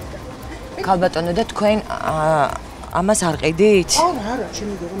საჭმელია. ქალბატონო და თქვენ ამას არ ყიდით? არა,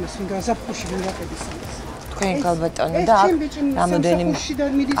 ჩემი გოგონას ვინ გაზაფხულში ვინ გაყიდის ამას. თქვენ ქალბატონო და რამოდენიმე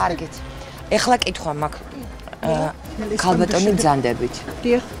კარგით. ეხლა კითხვა მაქვს. ქალბატონი ბრძანდებით.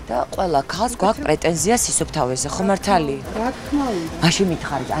 დიახ. და ყველა ქალს გვაქვს პრეტენზია სისუფთავეზე, ხო მართალი? რა თქმა უნდა. მაშინ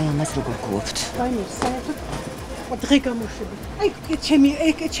მითხარით, აი ამას როგორ გუობთ? აი მე საერთოდ დღე გამოშვები. აი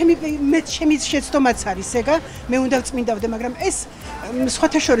ჩემი შეცდომაც არის ეგა, მე უნდა ვწმინდავდე, მაგრამ ეს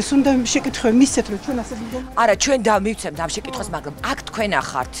სხვათა შორის უნდა შეკითხები მისცეთ, რომ ჩვენ ასე ვიგო. არა, ჩვენ დავმივცემთ ამ შეკითხვას, მაგრამ აქ თქვენ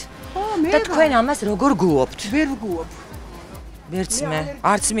ახართ. ხო, მე და თქვენ ამას როგორ გუობთ? ვერ ვგუობ. ვერც მე,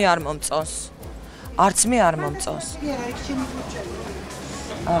 არც მე არ მომწონს. არც მე არ მომწონს. აი ჩემი ჭურჭელი.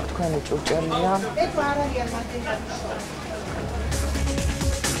 აქ თქვენი ჭურჭელია. ეს არ არის მადონამ.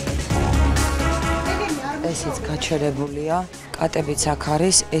 ესეც გაჩერებულია, კატებიც აქ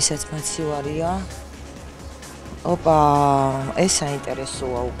არის, ესეც მაცივარია. ოპა, ეს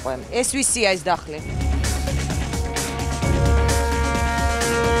საინტერესოა უკვე. ეს ვისია ეს დახლი?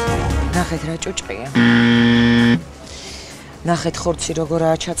 ნახეთ რა ჭუჭყია. ნახეთ ხორცი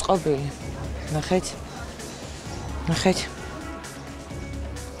როგორაა ჩაწყობილი. ნახეთ.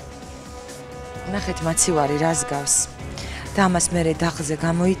 ნახეთ მაცივარი რას გავს. და ამას მერე დახლზე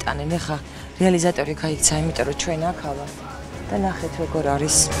გამოიტანენ, ეხა რეალიზატორი გაიქცა, იმიტომ რომ ჩვენ აქ ავართ. და ნახეთ როგორ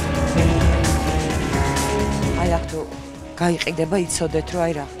არის. აი აქ თუ გაიყიდება, იცოდეთ რომ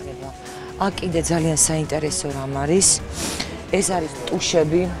აი რა ხდება. აქ კიდე ძალიან საინტერესო რამ არის. ეს არის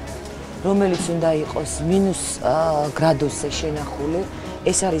ტუშები, რომელიც უნდა იყოს მინუს გრადუსზე შენახული.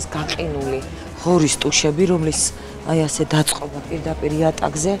 ეს არის გაყინული ღორის ტუშები, რომლის აი ასე დაწყობა პირდაპირ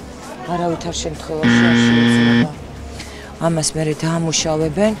იატაკზე არავითარ შემთხვევაში არ შეიძლება. ამას მერე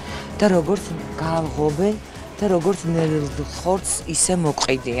დაამუშავებენ და როგორც გავღობენ და როგორც ხორცს ისე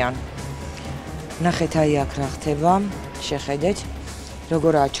მოყიდიან. ნახეთ აი აქ რა ხდება, შეხედეთ,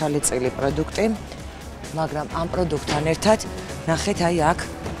 როგორაა ჩალეწილი პროდუქტი, მაგრამ ამ პროდუქტთან ერთად ნახეთ აი აქ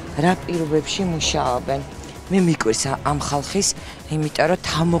რა პირობებში მუშაობენ. მე მიკვირს ამ ხალხის, იმიტომ რომ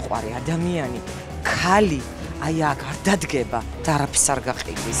თამოყვარე ადამიანი, ქალი აი აქ არ დადგება და არაფერს არ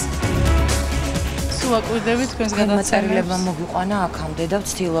გაყიდის. სულ აკვირდებით თქვენს გადაცემებს. მოგვიყვანა აქამდე და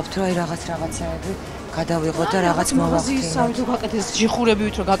ვცდილობთ რომ აი რაღაცაები გადავიღოთ და რაღაც მოვახდინოთ. სამი თუ გაკეთდეს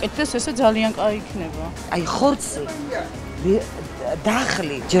ჯიხურებივით რომ გაკეთდეს, ესე ძალიან კაი იქნება. აი ხორცი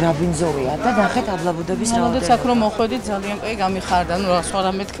დახლი ჯერაბინზორია და ნახეთ აბლაბუდების რაოდენობა. მოდით აქ რომ მოხვედით ძალიან კაი გამიხარდა, ნუ რას ვარ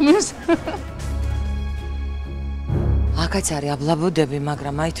ამეთქმის. აქაც არის აბლაბუდები,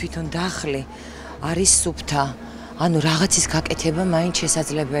 მაგრამ აი თვითონ დახლი არის სუფთა. ანუ რაღაცის გაკეთება მაინც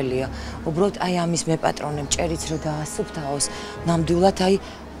შესაძლებელია. უბრალოდ აი ამის მეპატრონემ ჭერიც რო დაასუფთავოს, ნამდვილად აი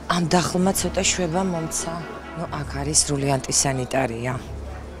ამ დახლმა ცოტა შვება მომცა. ნუ აქ არის სრული ანტისანიტარია.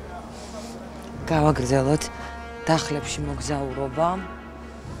 გავაგრძელოთ დახლებში მოგზაურობა.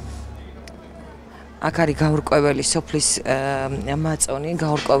 აქ არის გაურკვეველი სოფლის მაწონი,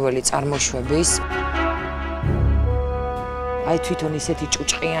 გაურკვეველი წარმოშვების. აი თვითონ ისეთი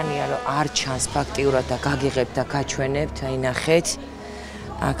ჭუჭყიანია, რომ არ ჩანს ფაქტიურად და გაგიღებთ და გაჩვენებთ, აი ნახეთ.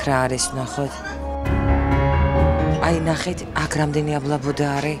 აქ რა არის, ნახოთ. აი ნახეთ, აქ რამდენი აბლაბოდა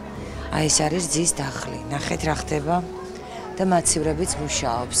არის. აი ეს არის რძის დახლი. ნახეთ რა ხდება და მაცივრებიც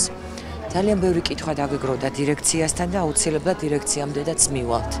მუშაობს. ძალიან ბევრი კითხვა დაგეგროვდა დირექციასთან და აუცილებლად დირექციამდეც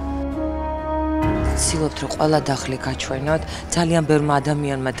მივალთ. ვცდილობთ რომ ყველა დახლი გაჩვენოთ. ძალიან ბევრმა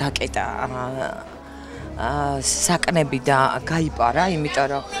ადამიანმა დაკეტა საკნები და გაიპარა, იმიტომ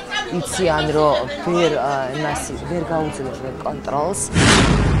რომ იციან რომ ვერ გაუძლებს კონტროლს.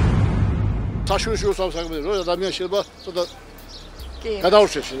 საშუალო სამსახურში რომ ადამიანი შეიძლება ცოტა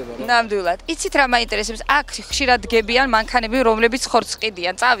გადაურჩეს შეიძლება. ნამდვილად. იცით რა მაინტერესებს? აქ ხშირად დგებიან მანქანები, რომლებიც ხორცს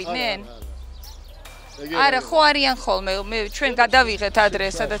ყიდიან. წავიდნენ? არა, ხო არიან ხოლმე. მე ჩვენ გადავიღეთ ადრე,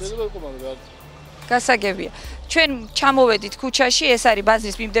 სადაც გასაგებია. ჩვენ ჩამოვედით ქუჩაში, ეს არის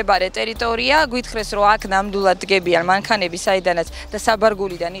ბაზრის მიმდებარე ტერიტორია, გვითხრეს რომ აქ ნამდვილად დგებიან მანქანები, საიდანაც და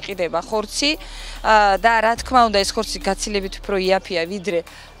საბარგულიდან იყიდება ხორცი და რა თქმა უნდა ეს ხორცი გაცილებით უფრო იაფია ვიდრე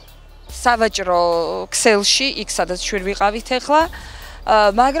სავაჭრო ქსელში, იქ სადაც ჩვენ ვიყავით ახლა,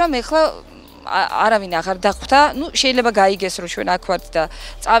 მაგრამ ახლა არავინ აღარ დახვდა, ნუ შეიძლება გაიგეს რომ ჩვენ აქ ვართ და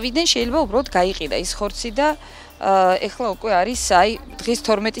წავიდნენ, შეიძლება უბრალოდ გაიყიდა ის ხორცი და ეხლა უკვე არის აი დღის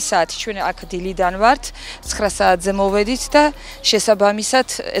 12 საათი ჩვენ აქ დილიდან ვართ 9 საათზე მოვედით და შესაბამისად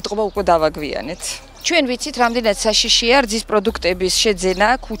ეთყობა უკვე დავაგვიანეთ. ჩვენ ვიცით რამდენად საშიშია რძის პროდუქტების შეძენა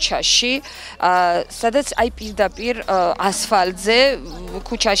ქუჩაში, სადაც აი პირდაპირ ასფალტზე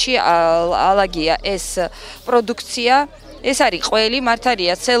ქუჩაში ალაგია ეს პროდუქცია. ეს არის ყველი,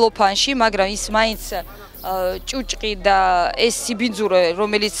 მართალია ცელოფანში, მაგრამ ის მაინც ჭუჭყი და ეს სიბინძურე,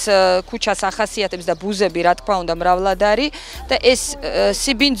 რომელიც ქუჩას ახასიათებს და ბუზები, რა თქმა უნდა, მრავლად არის და ეს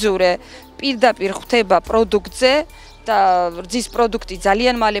სიბინძურე პირდაპირ ხვდება პროდუქტზე და რძის პროდუქტი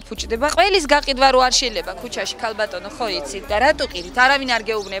ძალიან მალე ფუჭდება. ყველის გაყიდვა რო არ შეიძლება ქუჩაში, ქალბატონო, ხო იცით და რატო ყიდით? არავინ არ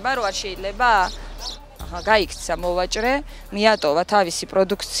გეუბნება რომ არ შეიძლება? აჰა, გაიქცა მოვაჭრე, მიატოვა თავისი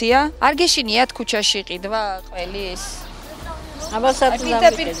პროდუქცია. არ გეშინიათ ქუჩაში ყიდვა ყველის?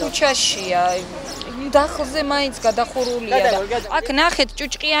 პირდაპირ ქუჩაშია, დახლზე მაინც გადახურულია და აქ ნახეთ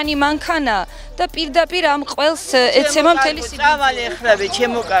ჭუჭყიანი მანქანა და პირდაპირ ამ ყველს ეცემა მთელი სიბინძურე. წავალი ეხლავე,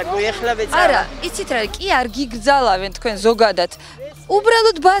 ჩემო კარგო, ეხლავე წავა. არა, იცით რა, კი არ გიგრძალავენ თქვენ ზოგადად.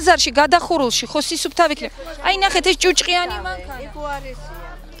 უბრალოდ ბაზარში გადახურულში ხო სისუფთავი იქნება. აი ნახეთ ეს ჭუჭყიანი მანქანა.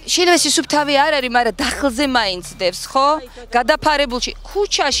 შეიძლება სისუფთავი არ არის, მაგრამ დახლზე მაინც დევს, ხო? გადაფარებულში,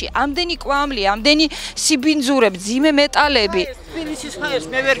 ქუჩაში ამდენი კვამლი, ამდენი სიბინძურე, ძიმე მეტალები. თბილისის ხაერს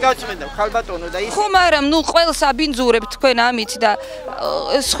მე ვერ გავწმენდა, ხალბატონო და ის. ხო, მაგრამ ნუ ყველს აბინძურებთ თქვენ ამით და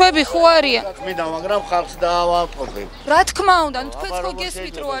სხვები ხო არიან? მინდა, მაგრამ ხალხს დაავადებ. რა თქმა უნდა, ნუ თქვენც ხო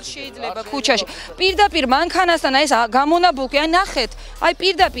გესმით რომ არ შეიძლება ქუჩაში. პირდაპირ მანქანასთან აი ეს გამონაბულკი, აი ნახეთ, აი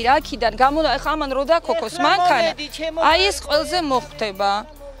პირდაპირ აქიდან ახ ამან რო დაქოქოს მანქანა. აი ეს ყველზე მოხდება.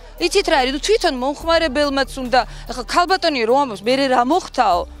 იცით რა არის, თვითონ მომხმარებელმაც უნდა, ახლა ქალბატონი რომ ამბობს, მე რა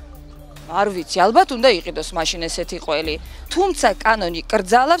მოხდაო? არ ვიცი, ალბათ უნდა იყიდოს მაშინ ესეთი ყველი. თუმცა კანონი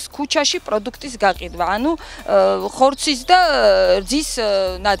კრძალავს ქუჩაში პროდუქტის გაყიდვა, ანუ ხორცის და რძის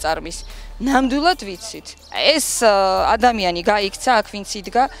ნაწარმის. ნამდვილად ვიცით. ეს ადამიანი გაიქცა, აქ ვინც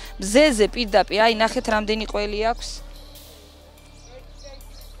იდგა, მზეზე პირდაპირ, აი ნახეთ რამდენი ყველი აქვს.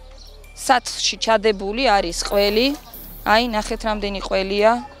 სათხში ჩადებული არის ყველი. აი ნახეთ რამდენი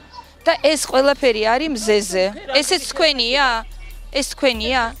ყველია. და ეს ყველაფერი არის მზეზე. ესეც თქვენია? ეს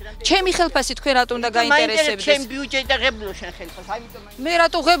თქვენია? ჩემი ხელფასი თქვენ რატომ უნდა გაინტერესებდეს? ჩემ ბიუჯეტი ღებლო შენ ხელფას, ამიტომ მე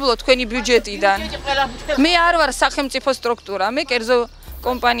რატო ღებლო თქვენი ბიუჯეტიდან? მე არ ვარ სახელმწიფო სტრუქტურა, მე კერძო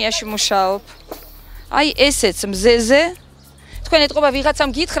კომპანიაში მუშაობ. აი ესეც მზეზე. თქვენ ეთყობა ვიღაცამ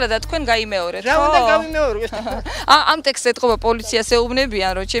გითხრა და თქვენ გაიმეორეთ, ხო? რა უნდა გავიმეორო? ამ ტექსტს ეთყობა პოლიციას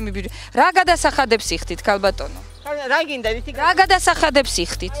ეუბნებიან, რომ ჩემი ბიუჯეტი. რა გადასახადებს იხდით, ქალბატონო? რა გინდა ვითი რა გადასახადებს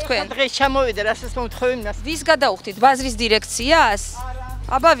იხდით თქვენ? დღეს ჩამოვიდა, რასაც მომთხოვი მას. ვის გადაუხდით? ბაზრის დირექციას?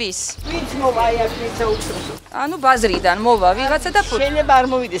 აბა ვის? ვინც მოვა აი აქ ვინც აუწევს. ანუ ბაზრიდან მოვა ვიღაცა და შეიძლება არ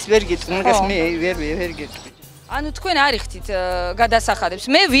მოვიდეს, ვერ გეტყვი, მაგას მე ვერ გეტყვი. ანუ თქვენ არ იხდით გადასახადებს.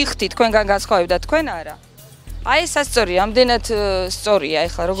 მე ვიხდი თქვენგან განსხვავებდა, თქვენ არა. აი ეს სასწორი, ამდენად სწორია,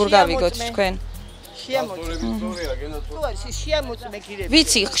 ეხლა როგორ გავიგოთ თქვენ?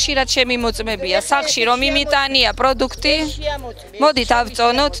 ვიცი, ხშირად შემიმოწმებია სახში რომ იმიტანია პროდუქტი. მოდით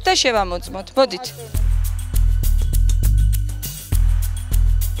ავწონოთ და შევამოწმოთ. მოდით.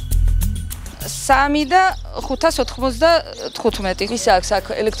 3 და 595. ის აქვს აქ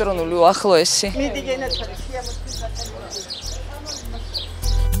ელექტრონული უახლოესი. მიდი გენაცხადი სიამოვნებაა.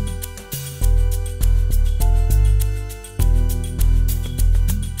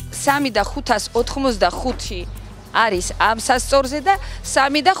 3 და 595 არის ამ სასწორზე და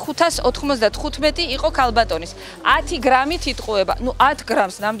 3 და 595 იყო ქალბატონის. 10 გრამით იტყუება. ნუ 10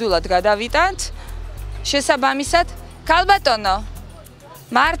 გრამს ნამდვილად გადავიტანთ. შესაბამისად, ქალბატონო,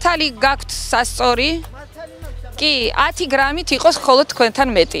 მართალი გაქვთ სასწორი? კი, 10 გრამით იყოს მხოლოდ თქვენთან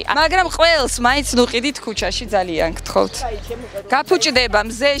მეტი. მაგრამ ყველს მაინც ნუყიდით ქუჩაში ძალიან გთხოვთ. გაფუჭდება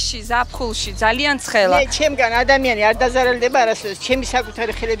მზეში, ზაფხულში ძალიან ცხელა. მე ჩემგან ადამიანი არ დაზარალდება არასდროს. ჩემი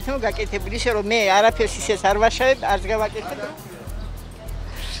საკუთარი ხელებით მოგაკეთებული, ისე რომ მე არაფერს ისეს არ ვაშავებ, არც გავაკეთებ.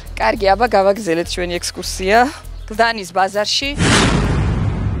 კარგი, აბა გავაგზელეთ ჩვენი ექსკურსია გლდანის ბაზარში.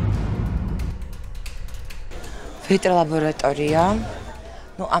 ვეტრ ლაბორატორია.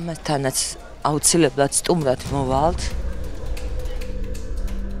 ნუ ამათანაც აუცილებლად სტუმრად მოვალთ.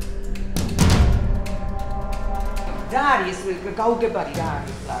 რა არის გაუგებარი რა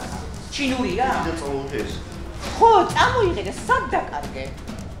არის და ჩინური რა? და წაუღეს. ხო, წამოიღე, სად დაკარგე?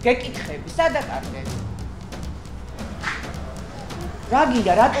 გეკითხები, სად დაკარგე? რა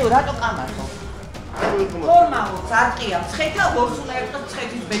გინდა, რატო კამათო? ფორმაო, წარყია, ცხეთა ორს უნდა ერთხელ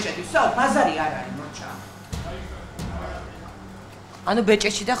ცხეთის ბეჭედი. ვსო, ბაზარი არ არის, მოჩა. ანუ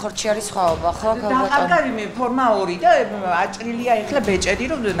ბეჭედში და ხორცში არის სხვაობა, ხო, ქალბატონო? დაკარგე მე ფორმა 2 და აჭრილია ეხლა ბეჭედი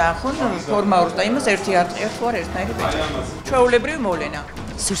რომ ნახონ ფორმა 2 და იმას ერთი არტყია თუ არ ერთნაირი ბეჭედი. ჩვეულებრივი მოვლენა.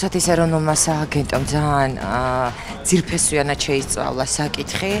 სურსათის ეროვნულმა სააგენტომ ძალიან ძირფესვიანად შეისწავლა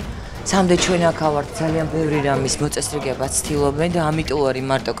საკითხი. სამდე ჩვენ აქ ავართ ძალიან ბევრი რამის მოწესრიგებას ცდილობენ და ამიტომ არის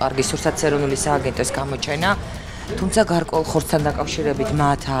მარტო კარგი სურსათის ეროვნული სააგენტოს გამოჩენა. თუმცა გარკვეულ ხორცთან დაკავშირებით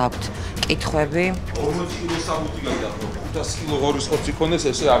მათ აქვთ კითხვები. 40 კილოს საბუთი გადააყო. 500 კილო ღორის ხორცი ქონდეს,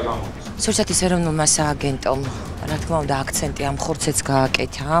 ესე არ გამოდის. სურსათის ეროვნულმა სააგენტომ, რა თქმა უნდა, აქცენტი ამ ხორცებს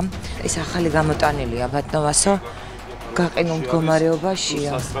გააკეთა. ეს ახალი გამოტანილია ბატონოვასო. გაყინულ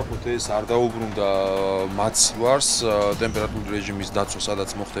მდგომარეობაშია. სასწრაფოდ ეს არ დაუბრუნდა მაცივარს ტემპერატურული რეჟიმის დაცვა, სადაც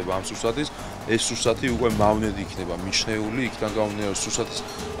მოხდება ამ სურსათის. ეს სურსათი უკვე მავნედ იქნება მიჩნეული, იქიდან გამომდინარე სურსათის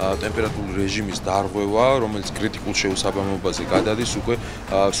ტემპერატურული რეჟიმის დარღვევა, რომელიც კრიტიკულ შეუსაბამობაზე გადადის, უკვე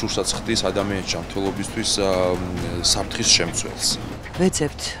სურსათს ხდის ადამიანის ჯანმრთელობისთვის საფრთხის შემცველს.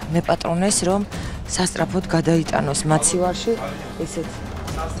 ვეძებთ მეპატრონეს, რომ სასწრაფოდ გადაიტანოს მაცივარში, ესეთ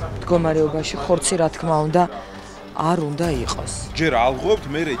მდგომარეობაში ხორცი, რა თქმა უნდა, არ უნდა იყოს. ჯერ ალღობთ,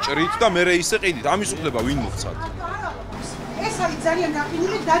 მერე ჭრით და მერე ისე ყიდით. ამის უფლება ვინ მოხცათ? ეს არის ძალიან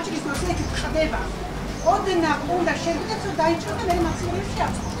გაყინული დაჭრის დროს ეგ ხდება. ოდნავ უნდა შევიდეთ რომ დაიჭრა და მე მაცივარში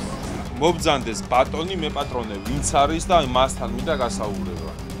აწყობს. მობძანდეს ბატონი, მეპატრონე, ვინც არის და მასთან მინდა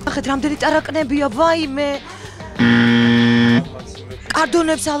გასაუბრება. ნახეთ, რამდენი ტარაკნებია, ვაიმე.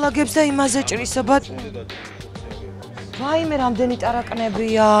 კარდონებს ალაგებს და იმაზე ჭრისა ბატონი. ვაიმე, რამდენი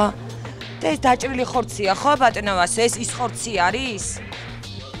ტარაკნებია. და ეს დაჭრილი ხორცია, ხო ბატონოვას, ეს ის ხორცი არის?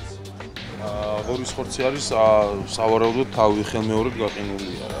 ღორის ხორცი არის, სავარაუდოდ თავი ხელმეორედ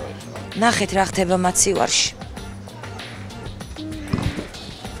გაყინულია რა ეხლა. ნახეთ რა ხდება მაცივარში.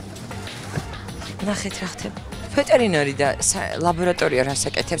 ნახეთ რა ხდება. ვეტერინარი და ლაბორატორია რას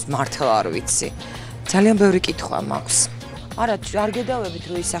აკეთებს, მართლა არ ვიცი. ძალიან ბევრი კითხვა მაქვს. არა, არ გედავებით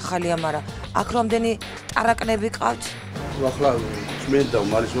რომ ის ახალია, მაგრამ აქ რამდენი ტარაკნები ყავთ? ახლა წმენდა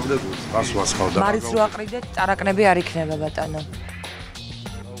მარის მოგდები გასვას ხავდა. მარის რო აყრიდეთ, ტარაკნები არ იქნება ბატონო.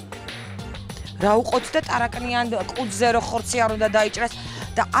 რა უყოთ და ტარაკნიან ყურძზე რო ხორცი არ უნდა დაიჭრას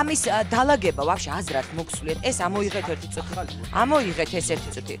და ამის დალაგება ვაფშე აზრად მოგსვლიეთ. ეს ამოიღეთ ერთი წუთი. ამოიღეთ ეს ერთი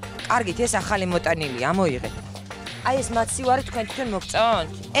წუთი. კარგით, ეს ახალი მოტანილია, ამოიღეთ. აი ეს მაცივარი თქვენ თვითონ მოგწონთ?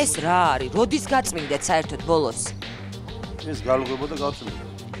 ეს რა არის? როდის გაწმინდეთ საერთოდ ბოლოს? ეს გაალღვება და გაწმინდა.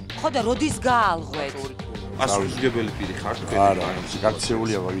 ხო და როდის გაალღვეთ? ასრულებელი პირი ხარ თქვენ? არა,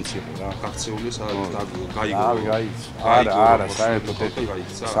 გაქცეულია ვიცი რა. გაქცეულია გაიგო. არა, საერთოდ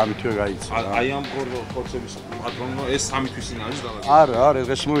სამი თვე გაიცა. აი ამ ხორცების პატრონო ეს სამი თვისინ არის დალაგება. არა,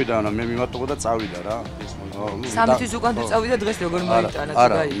 დღეს მოვიდანა, მე მიმატყო და წავიდა რა. სამი თვის უკან თუ წავიდა დღეს როგორ მოიტანა თუ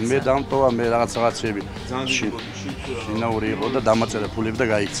არა, გაიცა? მე დამტოვა, მე რაღაცები შინაური იყო და დამაწერა ფულები და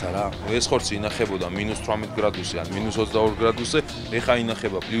გაიქცა რა. ეს ხორცი ინახებოდა -18 გრადუსზე ან -22 გრადუსზე, ეხა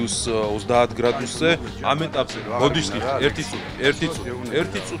ინახება +30 გრადუსზე. ამ ეტაპზე მოდის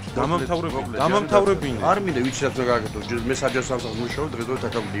ერთი წუთი დამამთავრებინე. არ მინდა ვიცი რა გაკეთო, მე საჯარს სამსახურს მუშაობ, დღესდღეობით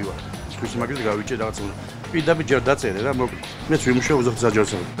აქ ვდივა. სხვისი მაგის გავიჭე რაღაცა. პირდაპირ ჯერ დაწერე რა, მეც ვიმუშაობ უზახ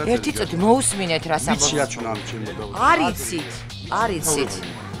საჯარს. ერთი წუთი მოусმინეთ რა საბოლოო. ვიცი რა ჩვენ ამ ჩემო და. არიცით.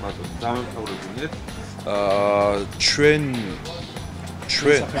 მადლობა, დამამთავრებინეთ. ჩვენ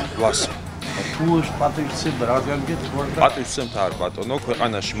ვასე. თუ პატივცემ რადგან გეთქვათ პატივცემთ არ ბატონო,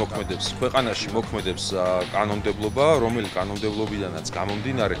 ქვეყანაში მოქმედებს კანონმდებლობა, რომელი კანონმდებლობიდანაც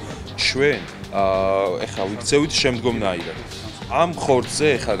გამომდინარე ჩვენ ეხლა ვიქცევით შემდგომნაირად. ამ ხორცზე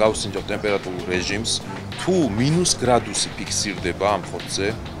ეხლა გავსინჯავთ ტემპერატურულ რეჟიმს, თუ -, გრადუსი ფიქსირდება ამ ხორცზე,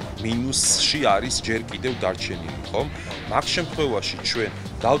 მინუსში არის ჯერ კიდევ დარჩენილი, ხომ? მაგ შემთხვევაში ჩვენ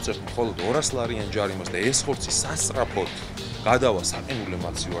დავწერთ მხოლოდ 200 ლარიან ჯარიმას და ეს ხორცი სასწრაფოდ გადავა საყინულე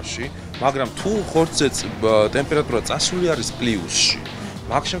მაცივარში, მაგრამ თუ ხორცზე ტემპერატურა წასული არის პლუსში,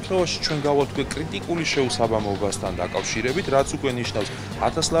 მაგ შემთხვევაში ჩვენ გავავთქვი კრიტიკული შეუსაბამობასთან დაკავშირებით, რაც უკვე ნიშნავს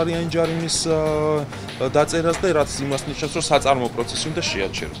 1000 ლარიანი ჯარიმის დაწერას და რაც იმას ნიშნავს, რომ საწარმო პროცესი უნდა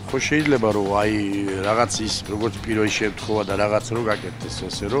შეაჩეროს. ხო შეიძლება რომ აი რაღაც ის როგორც პირველი შემთხვევა და რაღაც რო გაკეთდეს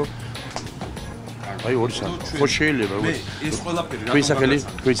ესე რომ აი ორი სამ ხო შეიძლება რომ ეს ყველაფერი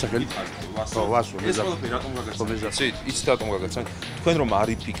თქვენი სახელი ხო ვასო ეს ყველაფერი რატომ გაგაცნით? იცით რატომ გაგაცნით? თქვენ რომ არ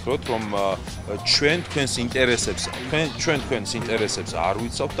იფიქროთ რომ ჩვენ თქვენს ინტერესებს არ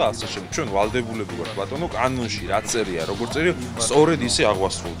ვიცავთ და ასე შემდეგ. ჩვენ ვალდებულები ვართ ბატონო კანონში რა წერია, როგორ წერია, სწორედ ისე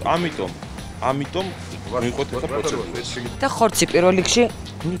აღვასრულოთ. ამიტომ ვიყოთ ახლა პროცედურას. და ხორცი პირველ რიგში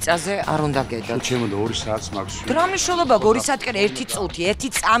მიწაზე არ უნდა გედოთ. შემოდა 2 საათს მაქვს. რა მნიშვნელობა 2 საათკენ 1 წუთი, 1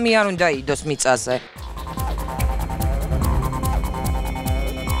 წამი არ უნდა იდოს მიწაზე.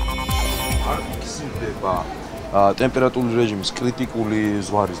 არ ფიქსირდება ტემპერატურული რეჟიმის კრიტიკული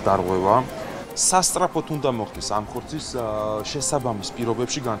ზვარის დარღვევა. სასწრაფოდ უნდა მოხდეს ამ ხორცის შესაბამის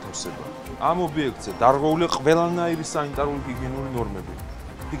პირობებში განთავსება. ამ ობიექტზე დარღვეულია ყველანაირი სანიტარული ჰიგიენური ნორმები.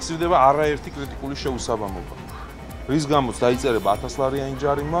 ფიქსირდება არაერთი კრიტიკული შეუსაბამობა. რის გამოც დაიწერება 1000 ლარიანი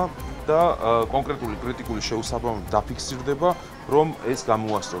ჯარიმა და კონკრეტული კრიტიკული შეუსაბამობა დაფიქსირდება, რომ ეს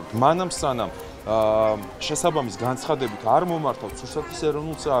გამოასწოროთ. მანამ სანამ შესაბამის განცხადებით არ მომართავთ რუსეთის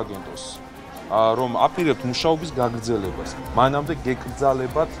ეროვნულ სააგენტოს, რომ აპირებთ მუშაობის გაგრძელებას, მანამდე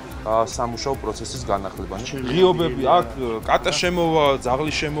გეკრძალებათ სამუშაო პროცესის განახლება. ღიობები აქ კატა შემოვა,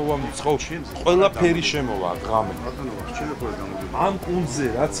 ძაღლი შემოვა, ხო, ყველაფერი შემოვა ღამე. ამ კუნძზე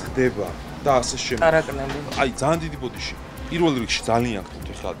რაც ხდება და ასე შემდეგ. აი ძალიან დიდი ბოდიში. პირველ რიგში ძალიან გთხოვთ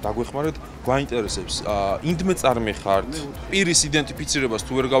ეხლა დაგვეხმაროთ, გვაინტერესებს ინდმე წარმე ხართ, პირის იდენტიფიცირებას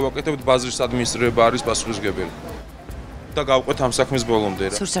თუ ვერ გავაკეთებთ, ბაზრის ადმინისტრირება არის პასუხისმგებელი. და გავყვეთ ამ საქმის ბოლომდე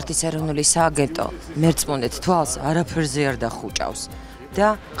რა. რუსეთის ეროვნული სააგენტო მერწმუნეთ თვალს არაფერზე არ დახუჭავს. და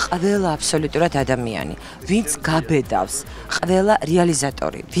ყველა აბსოლუტურად ადამიანი, ვინც გაბედავს, ყველა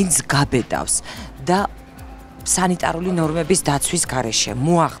რეალიზატორი, ვინც გაბედავს და სანიტარული ნორმების დაცვის გარეშე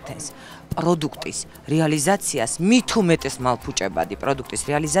მოახდენს პროდუქტის რეალიზაციას, მით უმეტეს მალფუჭებადი პროდუქტის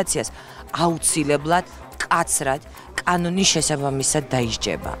რეალიზაციას აუცილებლად კაცრად კანონის შესაბამისად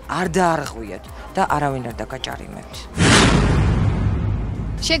დაისჯება. არ დაარღვიოთ და არავინ არ დაგაჭარიმებთ.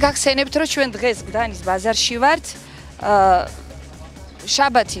 შეგახსენებთ, რომ ჩვენ დღეს გლდანის ბაზარში ვართ.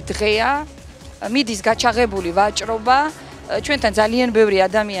 შაბათი დღეა, მიდის გაჩაღებული ვაჭრობა. ჩვენთან ძალიან ბევრი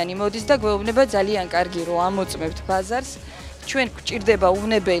ადამიანი მოდის და გვეუბნება ძალიან კარგი რომ ამოწმებთ ბაზარს. ჩვენ გვჭირდება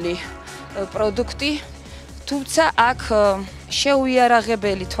უვნებელი პროდუქტი, თუმცა აქ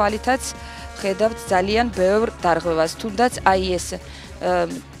შეუიარაღებელი თვალითაც ხედავთ ძალიან ბევრ დარღვევას, თუნდაც აი ეს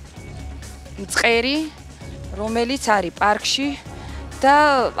მწყერი, რომელიც არის პარკში და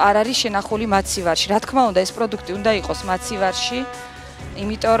არ არის შენახული მაცივარში. რა თქმა უნდა, ეს პროდუქტი უნდა იყოს მაცივარში,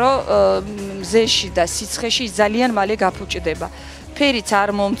 იმიტომ რომ მზეში და სიცხეში ძალიან მალე გაფუჭდება. ფერიც არ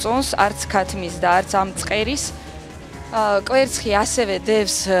მომწონს, არც ქათმის და არც ამ მწყერის. კვერცხი ასევე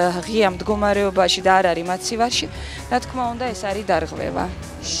დევს ღია მდგომარეობაში და არ არის მაცივარში. რა თქმა უნდა, ეს არის დარღვევა.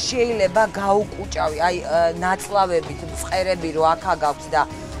 შეიძლება გაუკუჭავი, აი ნაწლავებით მწყერები რო აქა გაქვთ და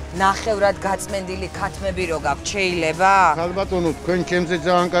ნახევრად გაწმენდილი ქათმები რო გაქვთ, შეიძლება? ალბათონო, თქვენ ჩემზე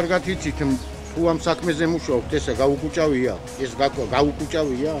ძალიან კარგად იცით, თუ ამ საქმეზე მუშაობთ, ესა გაუკუჭავია? ეს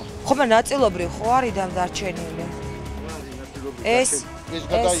გაუკუჭავია? ხომ ნაწილობრივ ხო არის დარჩენილი? ეს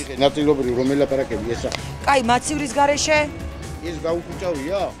გადაიღე ნაწილობრივ რომ ელაპარაკები ესა. კაი, მაცივრის გარეშე? ეს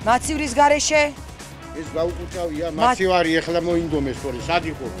გაუკუჭავია? მაცივრის გარეშე? ეს გაუკუჭავია? მაცივარი ეხლა მოინდომეს თორე, სად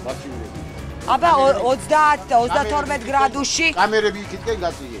იყო მაცივრი? აბა 30 და 32 გრადუსში კამერები იქითკენ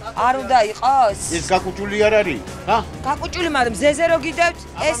გაწიე. არ უნდა იყოს? ეს გაკუჭული არ არის? ჰა? გაკუჭული, მაგრამ მზეზე რო გიდევთ?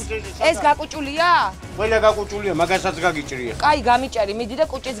 ეს გაკუჭულია? ყველა გაკუჭულია, მაგასაც გაგიჭრია. კაი, გამიჭერი, მიდი და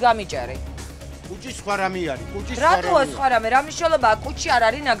კუჭის გამიჭერი. კუჭის სხვა რამე არის, კუჭის სხვა რამე. რატოა სხვა რამე? რა მნიშვნელობაა? კუჭი არ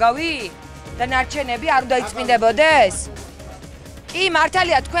არის ნაგავი? და ნარჩენები არ უნდა იწმინდებოდეს? კი,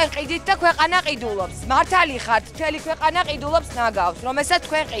 მართალია, თქვენ ყიდით და ქვეყანა ყიდულობს. მართალი ხართ, მთელი ქვეყანა ყიდულობს ნაგავს, რომელსაც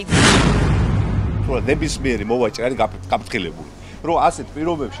თქვენ ყიდით. თუ ნებისმიერი მოვაჭრე არის გაფრთხილებული. რომ ასეთ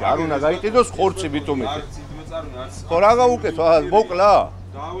პირობებში არ უნდა გაიყიდოს ხორცი ბიტუმით. ხო რა გავუკეთო? მოკლა?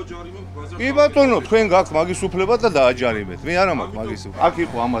 კი ბატონო, თქვენ გაქვთ მაგის უფლება და დააჯარიმეთ. მე არა მაქვს მაგის უფლება. აქ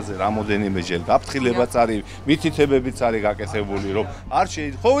იყო ამაზე რამოდენიმეჯერ გაფრთხილებაც არის, მითითებებიც არის გაკეთებული, რომ არ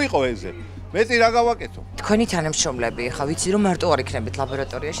შეიძლება. ხო იყო ეზე. მეტი რა გავაკეთო? თქვენი თანამშრომლები, ხა ვიცი რომ მარტო არ იქნებით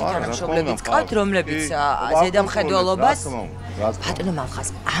ლაბორატორიაში, თანამშრომლებიც ყავთ, რომლებიც ზედამხედველობას ბატონო მალხას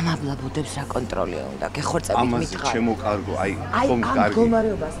ამ აბლაბუდებს რა კონტროლი უნდა? გეხორცებით მითხრა. ამაზე შემოკარგო, აი ხომ კარგი. ამ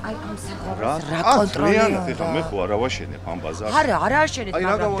მდგომარეობას, აი ამ საქმეს რა კონტროლი უნდა? ხა მე ხო არა ვაშენებ ამ ბაზარს. არა აშენეთ,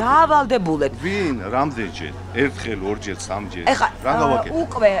 მაგრამ დაავალდებულეთ. ვინ, რამდენჯერ? ერთხელ, ორჯერ, სამჯერ. რა გავაკეთე?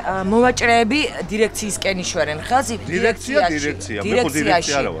 უკვე მოვაჭრეები დირექციისკენ იშვერენ ხელს დირექცია. მე ხო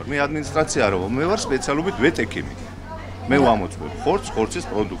დირექცია არა ვარ, მე ადმინისტრაცია არა ვარ, მე ვარ სპეციალობით ვეტექიმი. მე ვამოწმებ ხორცის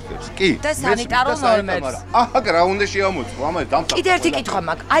პროდუქტებს. კი, და სანიტარო ნორმებს. აჰა, რა უნდა შეამოწმო, ამაზე დამთავრდა. კიდე ერთი კითხვა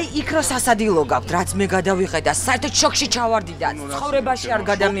მაქვს. აი, იქ რო სასადილო გაქვთ, რაც მე გადავიხედა, საერთოდ შოკში ჩავარდი და ცხოვრებაში არ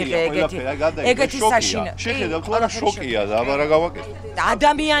გადამიღე ეგეთი საშინა. შეხედავთ, რა შოკია და აბა რა გავაკეთე?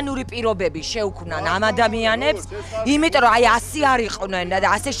 ადამიანური პირობები შეუქმნან ამ ადამიანებს, იმიტომ რომ აი ასე არ იყვნენ და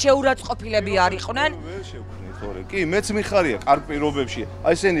ასე შეურაცხყოფილები არ იყვნენ. კი, მეც მიხარია კარგ პირობებში.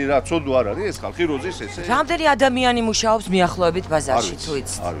 აი ესენი რა, ცოდო არ არის ეს ხალხი როზის ესე? რამდენი ადამიანი მუშაობს მიახლოებით ბაზარში, თუ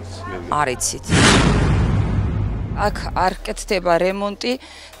იცით? არ იცით. აქ არ კეთდება რემონტი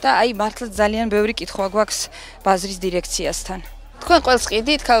და აი მართლა ძალიან ბევრი კითხვა გვაქვს ბაზრის დირექციასთან. თქვენ ყველს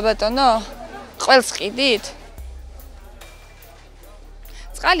ყიდით, ქალბატონო? ყველს ყიდით?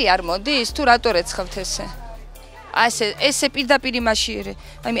 წყალი არ მოდის, თუ რატო რეცხავთ ესე? ესე პირდაპირ იმაში,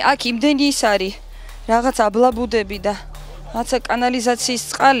 აი აქ იმდენი ის არის. რაღაც აბლაბუდები და რაცა კანალიზაციის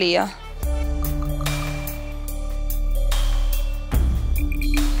წყალია.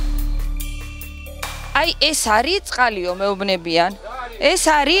 აი ეს არის წყალიო მეუბნებიან. ეს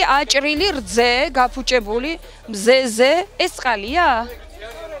არის აჭრილი რძე, გაფუჭებული მზეზე, ეს წყალია?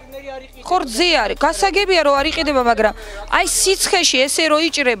 ხო რძე არის. გასაგებია რომ არ იყიდება, მაგრამ აი სიცხეში ესე რომ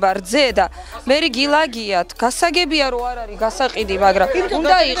იჭრება რძე და მე გილაგიათ. გასაგებია რომ არ არის გასაყიდი, მაგრამ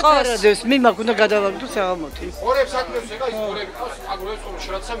უნდა იყოს. მე მაგ უნდა გადავაგდო საღამოთი. ღორებს საჭმევს ეგა ის ღორები ყავს, აგროვებს რომ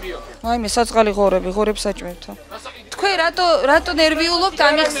შრაცა მია. აი მე საწყალი ღორებს საჭმევთო. თქვენ რატო ნერვიულობთ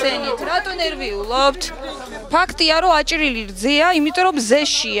ამიხსენით? რატო ნერვიულობთ? ფაქტია რომ აჭრილი რძეა, იმიტომ რომ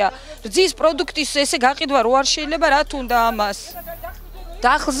მზეშია. რძის პროდუქტის ესე გაყიდვა რო არ შეიძლება, რა თუნდა ამას?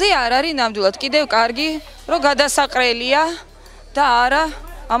 დახლზე არ არის ნამდვილად კიდევ კარგი, რომ გადასაყრელია და არა,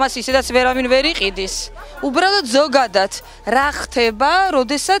 ამას ისედაც ვერავინ ვერ იყიდის. უბრალოდ ზოგადად რა ხდება,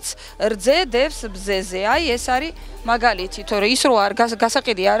 როდესაც რძე დევს მზეზე. აი ეს არის მაგალითი, თორე ის რო არ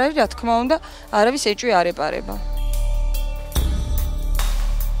გასაყიდი არ არის, რა თქმა უნდა, არავის ეჭვი არ ეპარება.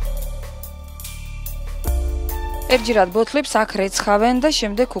 ერთჯერად ბოთლებს აქ რეცხავენ და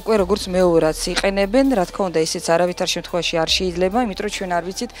შემდეგ უკვე როგორც მეორადს იყენებენ, რა თქმა უნდა, ესეც არავითარ შემთხვევაში არ შეიძლება, იმიტომ რომ ჩვენ არ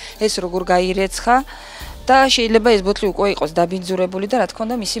ვიცით ეს როგორ გაირეცხა და შეიძლება ეს ბოთლი უკვე იყოს დაბინძურებული და რა თქმა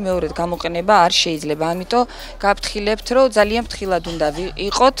უნდა, მისი მეორედ გამოყენება არ შეიძლება. ამიტომ გაფრთხილებთ, რომ ძალიან ფრთხილად უნდა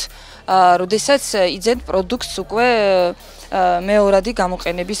იყოთ, როდესაც იძენთ პროდუქტს უკვე მეორადი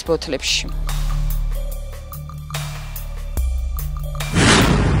გამოყენების ბოთლებში.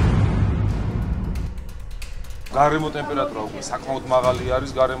 გარემო ტემპერატურა უკვე საკმაოდ მაღალი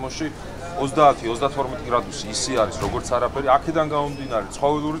არის გარემოში 30-32 გრადუსი ისი არის როგორც არაფერი. აქედან გამომდინარე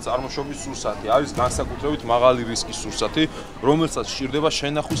ცხოველური წარმოშობის სურსათი არის განსაკუთრებით მაღალი რისკის სურსათი, რომელსაც სჭირდება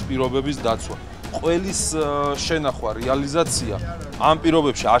შენახვის პირობების დაცვა. ყველის შენახვა, რეალიზაცია ამ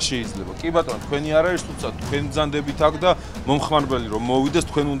პირობებში არ შეიძლება. კი ბატონო, თქვენი არ არის, თუმცა თქვენ ბრძანდებით აქ და მომხმარებელი რომ მოვიდეს,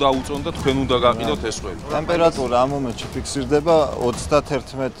 თქვენ უნდა უწონ და თქვენ უნდა გაყიდოთ ეს ყველი. ტემპერატურა ამ მომენტში ფიქსირდება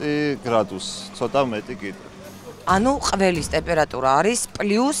 31 გრადუსი, ცოტა მეტი კიდე. ანუ ყველის ტემპერატურა არის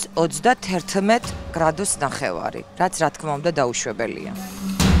 +31 გრადუს ნახევარი, რაც რა თქმა უნდა დაუშვებელია.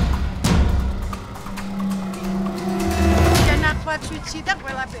 ნახვაც ვიცი და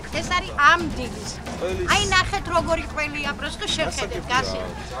ყველაფერი. ეს არის ამ დილის. აი ნახეთ როგორი ყველია, პროსტო შეხედეთ გასით.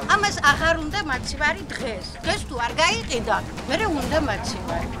 ამას აღარ უნდა მაცივარი დღეს. დღეს თუ არ გაიყიდა, მერე უნდა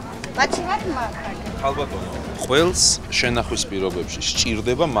მაცივარი. მაცივარი მაგარი. ხალბატონო, ყველს შენახვის პირობებში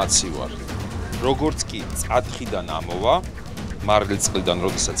სჭირდება მაცივარი. როგორც კი წათხიდან ამოვა, მარილ წყლიდან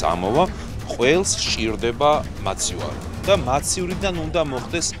როდესაც ამოვა, ყველს სჭირდება მაცივარი. და მაცივრიდან უნდა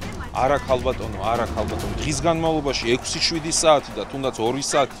მოხდეს არა ქალბატონო, დღის განმავლობაში 6-7 საათი და თუნდაც 2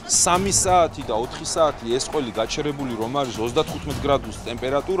 საათი, 3 საათი და 4 საათი ეს ყველი გაჩერებული რომ არის 35 გრადუს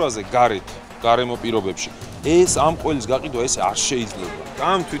ტემპერატურაზე გარეთ, გარემო პირობებში. ეს ამ ყველის გაყიდვა ესე არ შეიძლება.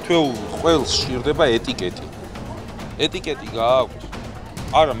 ამ თითოეულ ყველს სჭირდება ეტიკეტი. ეტიკეტი გააქვთ?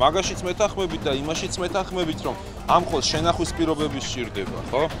 არა, მაგაშიც მეთანხმებით და იმაშიც მეთანხმებით, რომ ამ ყველს შენახვის პირობები სჭირდება,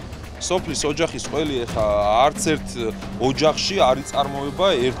 ხო? სოფლის ოჯახის ყველი ეხა არც ერთ ოჯახში არ იწარმოება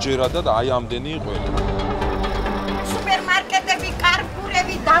ერთჯერადად აი ამდენი ყველი. სუპერმარკეტები, კარპურები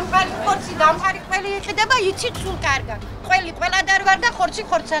ჭირდება იცით სულ კარგად. ყველა არ ვარ და ხორცი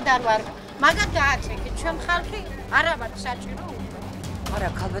ხორცად არ ვარ. მაგათ გააცეკით ჩვენ ხალხი არა ვართ საჭირო. არა,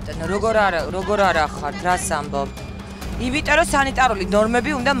 ქალბატონო, როგორ არა ხარ, რას ამბობ? იმიტომ რომ სანიტარული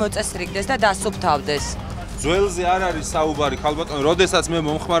ნორმები უნდა მოწესრიგდეს და დასუფთავდეს. ძველზე არ არის საუბარი, ქალბატონო, როდესაც მე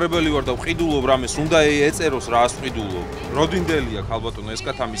მომხმარებელი ვარ და ვყიდულობ რამეს, უნდა ეწეროს რა ასყიდულობ. როდინდელია ქალბატონო, ეს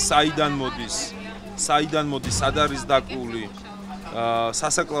კათამი საიდან მოდის, სად არის დაკლული?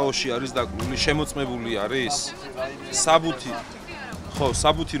 სასაკლაოში არის დაკლული, შემოწმებული არის?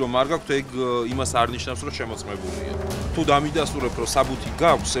 საბუთი რომ არ გაქვთ, ეგ იმას არ ნიშნავს, რომ შემოწმებულია. თუ დამიდასტურებ, რომ საბუთი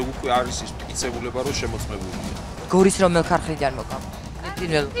გაქვს, ეგ უკვე არის ის მტკიცებულება, რომ შემოწმებულია. გორის რომელ ქარხნიდან მოგავ?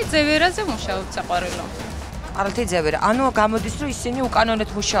 ძევერაზე მუშაობ საყვარელო. არალთი ძევერა. ანუ გამოდის, რომ ისინი უკანონოდ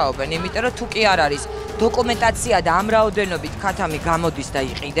მუშაობენ, იმიტომ რომ თუ კი არ არის დოკუმენტაცია და ამ რაოდენობით ქათამი გამოდის და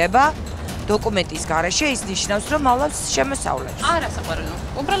იყიდება, დოკუმენტის გარეშე ის ნიშნავს, რომ მალავს შემოსავლებს. არა საყვარელო.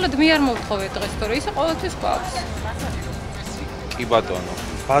 უბრალოდ მე არ მოვთხოვე დღეს, თორე ისე ყოველთვის გვაქვს. კი ბატონო,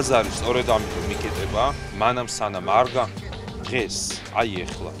 ბაზარი სწორედ ამიტომ იკეტება, მანამ სანამ არ დღეს, აი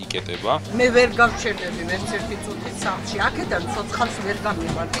ეხლა იკეტება. მე ვერ გავჩერდები ერთ-ერთი წუთით სახლში, აქედან ცოცხალს ვერ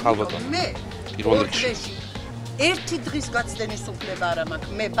გამივარ. ხალბატონო, მე პირველ რიგში ერთი დღის გაცდენის უფლება არ მაქვს.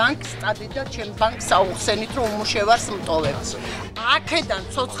 მე ბანკს წადი და ჩემ ბანკს აუხსენით, რომ უმუშევარს მტოვებს. აქედან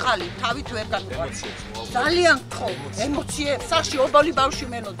ცოცხალი თავით ვერ გამივარ. ძალიან გთხოვ, ემოციებს სახში ობოლი ბავშვი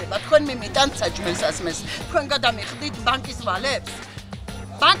მელოდება. თქვენ მე მიტანცა ჯმენს ასმეს. თქვენ გადამიხდით ბანკის ვალებს.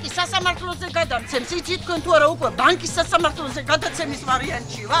 ბანკის სასამართლოზე გადამცემს. იცით თქვენ თუ არა უკვე ბანკის სასამართლოზე გადაცემის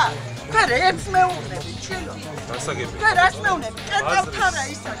ვარიანტში ვარ? თქვენ რებს მეუბნებით, ჩილო. დასაგები. თქვენ რას მეუბნებით? კეთავთ არა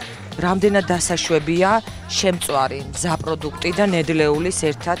ისა. რამდენად დასაშვებია შემწვარი, მზაპროდუქტი და ნედლეულის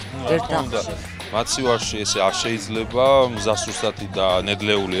ერთად. მაცივარში ესე არ შეიძლება მზასურსათი და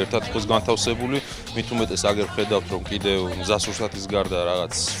ნედლეული ერთად იყოს განთავსებული, მით უმეტეს აგერ ხედავთ რომ კიდევ მზასურსათის გარდა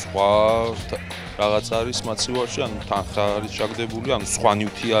რაღაც სხვა რაღაც არის მაცივარში, ანუ თანხა არის ჩაგდებული, ანუ სხვა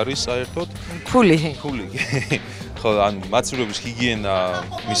ნივთი არის საერთოდ. ფული. ხო, ანუ მაცივრების ჰიგიენა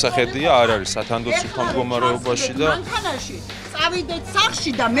მისახედია, არ არის სათანდოცუხო მდგომარეობაში და წავიდეთ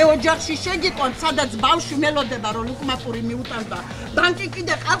სახში და მე ოჯახში შეგიყვანთ, სადაც ბავშვი მელოდება, რომ ლუკმაპური მიუტანდა. ბანკი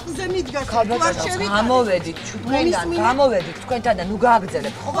კიდე ყალყზე მიდგას. გამოვედით თქვენთან და ნუ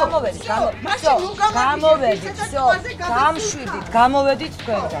გააგზავნეთ. ხო, გამოვედით. გამოვედით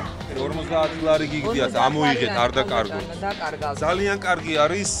თქვენთან. 50 ლარი გიგდიათ, ამოიღეთ, არ დაკარგოთ. ძალიან კარგი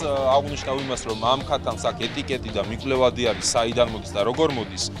არის, აღნიშნავ იმას, რომ ამ ქათამს აქ ეტიკეტი და მიკვლევადი არის, საიდან მოდის და როგორ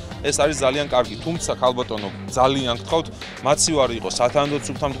მოდის. ეს არის ძალიან კარგი, თუმცა ქალბატონო, ძალიან გთხოვთ, მაცივარი იყო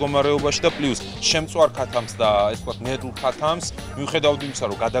სათანდოცუხო მდგომარეობაში და პლუს შემწვარ ქათამს და ეს ვთქვათ ნედლ ქათამს, მიუხედავად იმისა,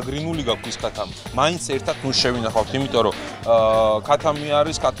 რომ გადაგრინული გაქვს ის ქათამი, მაინც ერთად ნუ შევინახავთ, იმიტომ რომ ქათამი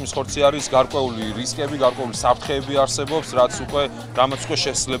არის, ქათმის ხორცი არის, გარკვეული რისკები, გარკვეული საფრთხეები არსებობს, რაც უკვე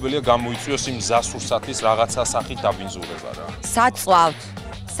შესაძლებელია გამოიწვიოს იმ ზასურსათის რაღაცა სახით დაბინძურება რა. საწვავთ.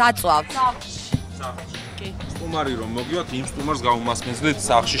 სტუმარი რომ მოგივათ, იმ სტუმარს გაუმასპინძლეთ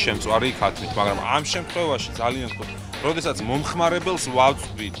სახში შემწვარი ქათმით, მაგრამ ამ შემთხვევაში ძალიან გქონდა, როდესაც მომხმარებელს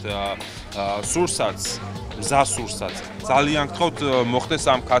ვავწვით სურსათს, მზასურსათს, ძალიან გთხოვთ მოხდეს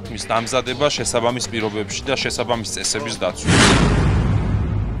ამ ქათმის დამზადება შესაბამის პირობებში და შესაბამის წესების დაცვით.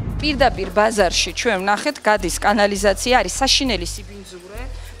 პირდაპირ ბაზარში ჩვენ ვნახეთ, გადის კანალიზაცია, არის საშინელი სიბინძურე,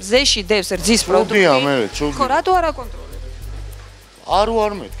 მზეში დევს რძის პროდუქტი. ხო, რატო არა კონტროლები? არ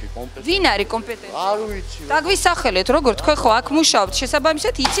ვარ მეთქი კომპეტენტი. ვინ არის კომპეტენტი? არ ვიცი. დაგვისახელეთ, როგორ თქვენ ხო აქ მუშაობთ,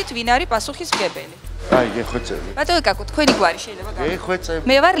 შესაბამისად იცით ვინ არის პასუხისმგებელი. აი, გეხვეწები. ბატონო კაკო, თქვენი გვარი შეიძლება გაიგო? გეხვეწები.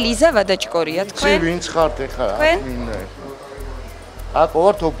 მე ვარ ლიზა ვადაჭკორია, თქვენ? ვინც ხართ ეხლა? მინდა. აკ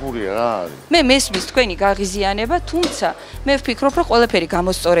ორთოპურია რა არის? მე მესმის თქვენი გაღიზიანება, თუმცა მე ვფიქრობ, რომ ყველაფერი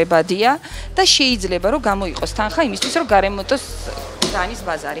გამოსწორებადია და შეიძლება რომ გამოიყოს თანხა იმისთვის, რომ გარემონტოს დანის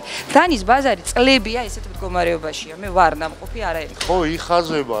ბაზარი. დანის ბაზარი წლებია ესეთ მდგომარეობაშია. მე ვარ ნამყოფი არაერთი. ხო,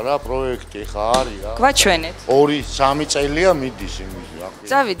 იხაზება რა პროექტი ხა არის რა. გვაჩვენეთ. 2-3 წელია მიდის იმის.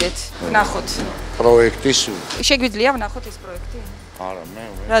 წავიდეთ, ვნახოთ. პროექტის. შეგვიძლია ვნახოთ ეს პროექტი? არა, მე.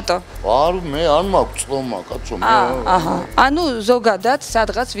 რატო? მე არ მაქვს წლომა, კაცო, მე. აჰა. ანუ ზოგადად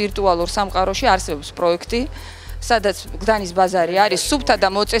სადღაც ვირტუალურ სამყაროში არსებობს პროექტი, სადაც გლდანის ბაზარი არის სუფთა და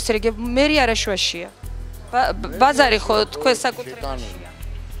მოწესრიგებული, მე არაშვაშია. ბაზარი ხო თქვენ საკუთრებაშია.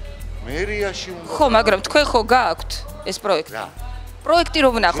 მერიაში უნდა. ხო, მაგრამ თქვენ ხო გააქვთ ეს პროექტი? პროექტი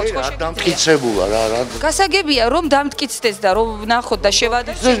რომ ვნახოთ, ხო შეგვიძლია. დამტკიცებულა რა. გასაგებია რომ დამტკიცდეს და რომ ვნახოთ და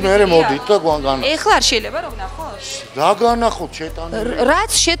შევადოთ. ეს მე მოდით და გვანგან. ეხლა არ შეიძლება რომ ვნახოთ? დაგანახოთ შეტანილი.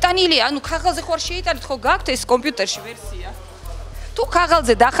 რაც შეტანილია, ანუ ქაღალზე ხო არ შეიტანეთ, ხო გაქვთ ეს კომპიუტერში ვერსია? თუ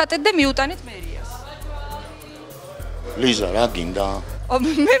ქაღალზე დახატეთ და მიუტანეთ მერიას. ლიზა, რა გინდა?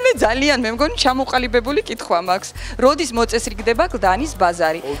 მე ძალიან მე მგონი ჩამოყალიბებული კითხვა მაქვს. როდის მოწესრიგდება გლდანის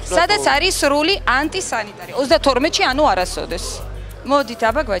ბაზარი? სადაც არის სრული ანტისანიტარი? 32-ში ანუ არასოდეს. მოდით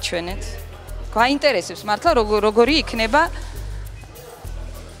აბა გვაჩვენეთ. გვაინტერესებს მართლა როგორი იქნება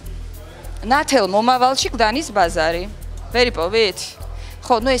ნათელ მომავალში გლდანის ბაზარი. ვერ იპოვით?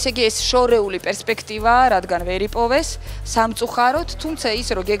 ხო, ნუ ესე იგი ეს შორეული პერსპექტივაა, რადგან ვერ იპოვეს სამწუხაროდ, თუმცა ის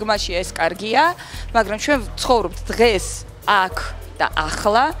რომ გეგმაში ეს კარგია, მაგრამ ჩვენ ცხოვრობთ დღეს აქ და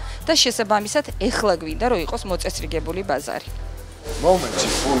ახლა და შესაბამისად ეხლა გვინდა რომ იყოს მოწესრიგებული ბაზარი. მომენტში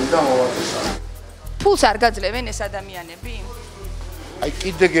ფული და მოვაწესრიგე. ფულს არ გაძლევენ ეს ადამიანები? აი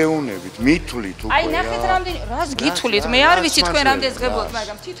კიდე გეუნებით, მითვლით უკვე. აი ნახეთ რამდენი, რას გითვლით? მე არ ვიცი თქვენ რამდენს ღებულობთ,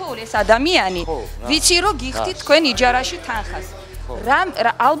 მაგრამ თითოეული ეს ადამიანი ვიცი რომ გიხდით თქვენ იჯარაში თანხას.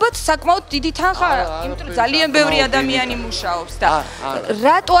 ალბათ საკმაოდ დიდი თანხა, იმიტომ რომ ძალიან ბევრი ადამიანი მუშაობს და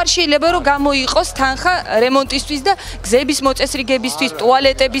რატო არ შეიძლება რომ გამოიყოს თანხა რემონტისთვის და გზების მოწესრიგებისთვის,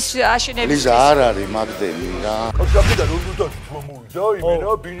 ტუალეტების აშენებისთვის? ლიზა არ არის მაგდენი რა. კაცაკიდან როდესაც მომოვიდა,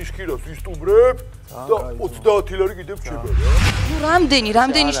 იმენა ბინიშკირას ვისტუმრებ და 30 ლარი კიდევ რჩება რა. ნუ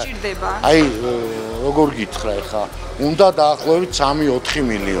რამდენი სჭირდება? აი როგორ გითხრა ხა, უნდა დაახლოებით 3-4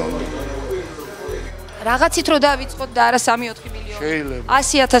 მილიონი. რაღაცით რო დავიწყოთ და არა 3-4 მილიონი. შეიძლება.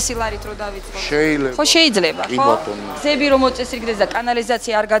 100,000 ლარით რო დავიწყოთ. შეიძლება. ხო შეიძლება, კი ხო? ბატონო. გზები რომ მოწესრიგდეს და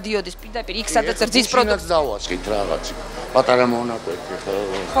კანალიზაცია არ გადიოდეს პირდაპირ იქ სადაც რძის პროდუქტი. დავასხით რაღაც. პატარა მონაკვეთი ხო?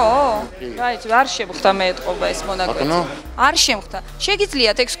 ხო? რაიც არ შემხთა მე ეთყობა ეს მონაკვეთი. არ შემხთა.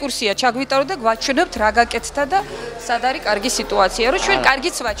 შეგიძლიათ ექსკურსია ჩაგვიტარო და გვაჩვენებთ რა გაკეთდა და სად არის კარგი სიტუაცია, რომ ჩვენ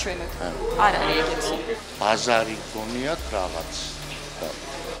კარგიც ვაჩვენოთ. არ არის ეგეთი. ბაზარი გონიათ რაღაც.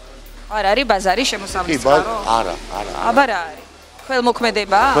 არ არის ბაზარი შემოსავლისწყარო? არა. აბა რა არის?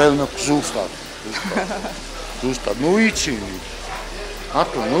 ხელმოქმედება? ზუსტად. ზუსტად, ნუ იცინი.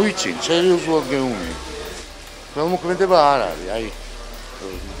 ათო, ნუ იცინი, სერიოზულად გეუნი. ხელმოქმედება არ არის, აი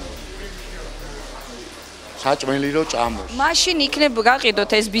საჭმელი რო ჭამოს. მაშინ იქნებ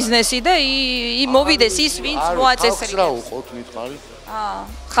გაყიდოთ ეს ბიზნესი და მოვიდეს ის, ვინც მოაწესრიგებს. რა უყოთ მითხარი?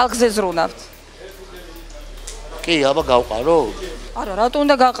 ხალხზე ზრუნავთ. კი, აბა გავყარო? არა, რატომ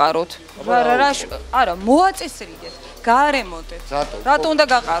უნდა გაყაროთ? არა, მოაწესრიგეთ, გაარემონტეთ. რატომ უნდა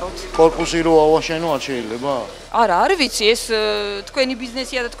გაყაროთ? კორპუსი რო ავაშენო არ შეიძლება? არა, არ ვიცი, ეს თქვენი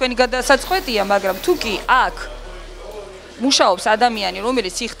ბიზნესია და თქვენი გადასაწყვეტია, მაგრამ თუ კი აქ მუშაობს ადამიანი,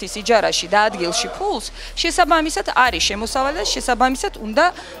 რომელიც იხდის იჯარაში და ადგილში ფულს, შესაბამისად არის შემოსავალი და შესაბამისად უნდა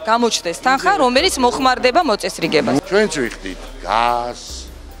გამოჩნდეს თანხა, რომელიც მოხმარდება მოწესრიგებას. ჩვენც ვიხდით გაზს,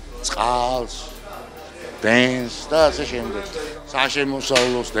 წყალს, ბენზს და ასე შემდეგ.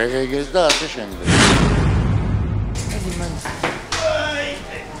 საშემოსავლოს დეგეგეს და ასე შემდეგ.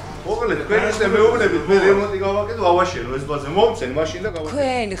 მოგლეთ, თქვენ ისე მეუბნებით, მე რემონტი გავაკეთო, ავაშენო ეს ბაზა. მომცენ მაშინ და გავაკეთე.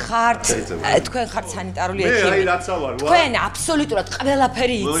 თქვენ ხართ სანიტარული ექიმი. მე აი რაცა ვარ, ვა. თქვენ აბსოლუტურად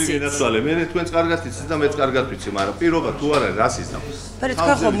ყველაფერი იცით. მოიგი ნაცვალე, მე თქვენს კარგად იცით და მეც კარგად ვიცი, მაგრამ პირობა თუ არა რასის და. მე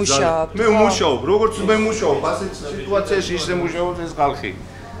თქვენ ხომ მუშაობთ? მე ვმუშაობ, როგორც მე მუშაობ, ასეთ სიტუაციაში ისე მუშაობს ეს ხალხი.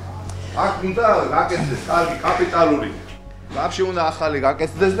 აქ უნდა გაკეთდეს კარგი კაპიტალური. ვაფშე უნდა ახალი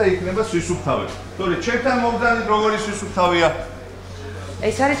გაკეთდეს და იქნება სვისუფთავი. თორე ჩემთან მოგდანით როგორი სვისუფთავია?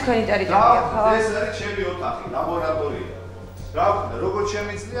 ეს არის თქვენი ტერიტორია, ხო? ეს არის ჩემი ოთახი, ლაბორატორია. რა ვქნა, როგორ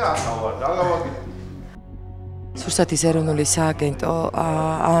შემიძლია ახლა ვარ, რა გავაკეთე? სურსათის ეროვნული სააგენტო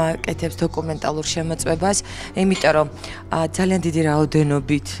აკეთებს დოკუმენტალურ შემოწმებას, იმიტომ რომ ძალიან დიდი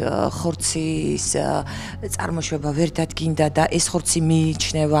რაოდენობით ხორცის წარმოშვება ვერ დადგინდა და ეს ხორცი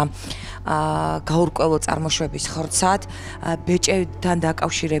მიიჩნევა გაურკვეველ წარმოშვების ხორცად. ბეჭედთან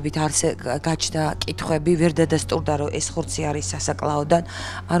დაკავშირებით გაჩნდა კითხვები, ვერ დადასტურდა რომ ეს ხორცი არის სასაკლაოდან,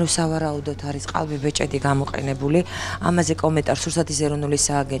 ანუ სავარაუდოდ არის ყალბი ბეჭედი გამოყენებული. ამაზე კომენტარს სურსათის ეროვნული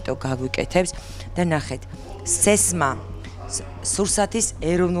სააგენტო გაგვიკეთებს და ნახეთ. სეს-მა სურსათის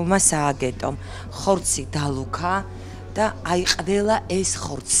ეროვნულმა სააგენტომ ხორცი დალუქა და აი ყველა ეს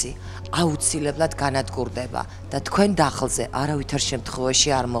ხორცი აუცილებლად განადგურდება და თქვენ დახლზე არავითარ შემთხვევაში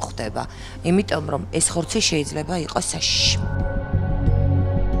არ მოხდება, იმიტომ რომ ეს ხორცი შეიძლება იყოს საშიში.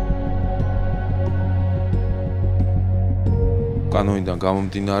 კანონიდან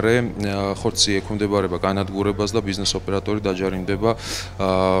გამომდინარე, ხორცი ექვემდებარება განადგურებას და ბიზნეს ოპერატორი დაჯარიმდება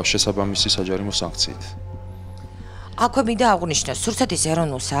შესაბამისი საჯარიმო სანქციით. აქვე მინდა აღვნიშნოს, სურსათის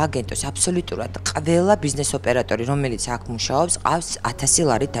ეროვნულ სააგენტოს აბსოლუტურად ყველა ბიზნეს ოპერატორი, რომელიც აქ მუშაობს, ყავს 1000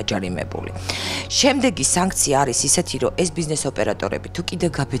 ლარით დაჯარიმებული. შემდეგი სანქცია არის ისეთი, რომ ეს ბიზნეს ოპერატორები თუ კიდე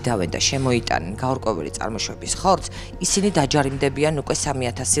გაბედავენ და შემოიტანენ გაურკვეველი წარმოშვების ხორცს, ისინი დაჯარიმდებიან უკვე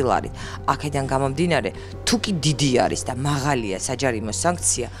 3000 ლარით. აქედან გამომდინარე, თუ კი დიდი არის და მაღალია საჯარიმო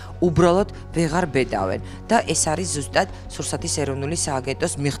სანქცია, უბრალოდ ვეღარ ბედავენ და ეს არის ზუსტად სურსათის ეროვნული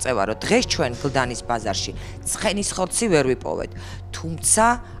სააგენტოს მიღწევა, რომ დღეს ჩვენ გლდანის ბაზარში ცხენის ხორცი ვერ ვიპოვეთ. თუმცა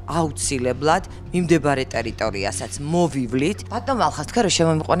აუცილებლად მიმდებარე ტერიტორიასაც მოვივლით. ბატონო მალხას თქვენ რომ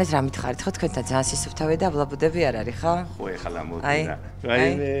შემომიყვანეთ რა მითხარით ხო თქვენთან ძალიან სისუფთავე და ავლაბუდები არ არის ხო? ხო ეხლა მოდინა.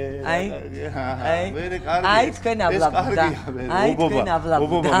 აი თქვენ ავლაბუდა. აი თქვენ ავლაბუდა.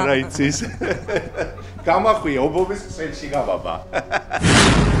 ობობა რა იცის? გამახვია ობობის ქსელში გავაბა.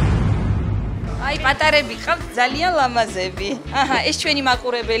 აი პატარები ხავთ ძალიან ლამაზები. აჰა, ეს ჩვენი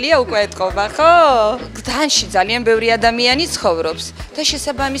მაყურებელია უკვე ეთყობა, ხო? გლდანში ძალიან ბევრი ადამიანი ცხოვრობს და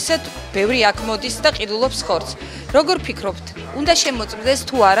შესაბამისად ბევრი აქ მოდის და ყიდულობს ხორცს. როგორ ფიქრობთ, უნდა შემოწმდეს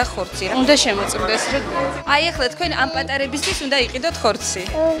თუ არა ხორცი? უნდა შემოწმდეს. აი ახლა თქვენ ამ პატარებისთვის უნდა იყიდოთ ხორცი.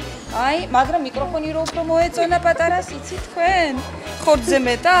 აი, მაგრამ მიკროფონი რო უფრო მოეწონა პატარას, იცით თქვენ? ხორცზე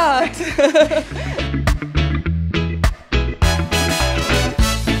მეტად?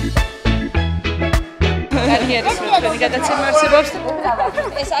 კარგი არის რომ თქვენი გადაცემა არსებობს.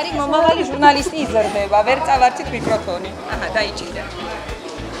 ეს არის მომავალი ჟურნალისტი იზრდება, ვერ წავართით მიკროფონი. აჰა, დაიჭირდა.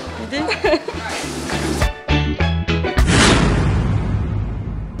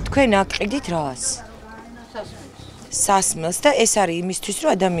 თქვენ აყიდით რას? სასმელს და ეს არის იმისთვის რომ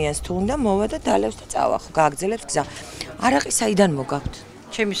ადამიანს თუ უნდა მოვა და დალევს და წავა ხო გააგზელებს გზა. არაყი საიდან მოგაქვთ?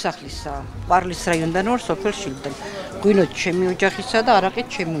 ჩემი სახლისა, ყვარლის რაიონიდან ვარ, სოფელ შილდან. ღვინოთ ჩემი ოჯახისა და არაყით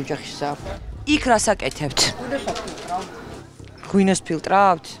ჩემი ოჯახისა. იქ რას აკეთებთ? ღვინოს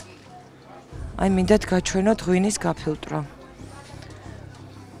ფილტრავთ? აი მინდათ გაჩვენოთ ღვინის გაფილტრვა.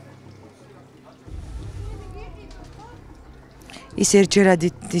 ის ერთჯერადი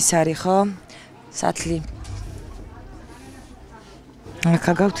ის არის ხო? სათლი. აქ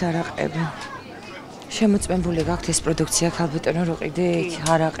გაქვთ არაყები. შემოწმებული გაქვთ ეს პროდუქცია ქალბატონო რო ყიდით?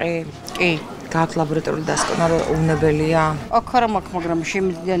 არაყი? კი. გაქვთ ლაბორატორიული დასკვნა რომ უნებელია? აქ არა მაქვს, მაგრამ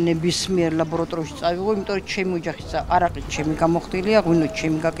შემიძლია ნებისმიერ ლაბორატორიაში წავიღო, იმიტომ რომ ჩემი ოჯახისა არაყით ჩემი გამოხდილია, ღვინოთ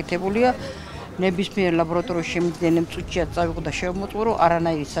ჩემი გაკეთებულია. ნებისმიერ ლაბორატორიაში შემიძლია ნემწუთშიაც წავიღო და შევმოწმო, რომ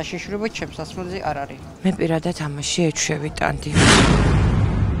არანაირი საშიშროება ჩემს სასმელზე არ არის. მე პირადად ამაში ეჩვევიტანდი.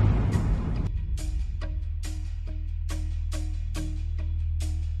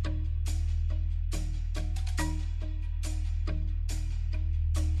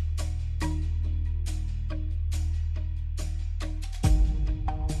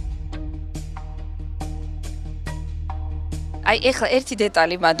 აი ეხლა ერთი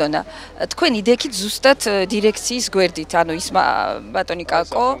დეტალი მადონა. თქვენ იდექით ზუსტად დირექციის გვერდით, ანუ ის ბატონი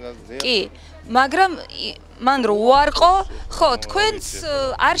კაკო. კი, მაგრამ მან რო უარყო, ხო, თქვენც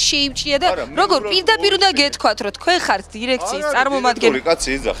არ შეიმჩნია და როგორ პირდაპირ უნდა გეთქვათ, რომ თქვენ ხართ დირექციის წარმომადგენელი. ორი კაცი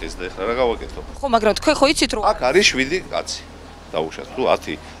იძახის და ეხლა რა გავაკეთო? ხო, მაგრამ თქვენ ხო იცით რომ აქ არის 7 კაცი. დაუშვათ თუ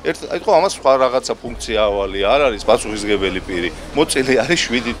 10. აი ხო ამას სხვა რაღაცა ფუნქცია ავალი არ არის პასუხისგებელი პირი. მოწილი არის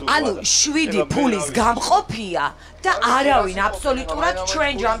 7 თუ. ანუ 7 ფულის გამყოფია და არავინ აბსოლუტურად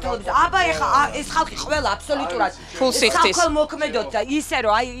ჩვენ ჯანმრთელობის. აბა ეხა ეს ხალხი ყველა აბსოლუტურად ფულს იხდის. მოქმედოთ და ისე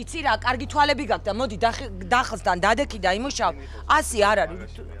რომ აი იცი რა, კარგი თვალები გაქვს და მოდი დახლსთან დადექი და იმუშავ. ასე არ არის.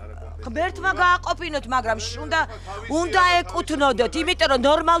 ღმერთმა გააყოფინოთ, მაგრამ უნდა ეკუთვნოდოთ, იმიტომ რომ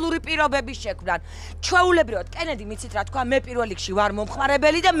ნორმალური პირობები შექმნან. ჩვეულებრივად, კენედი მიცით რა თქვა, მე პირველ რიგში ვარ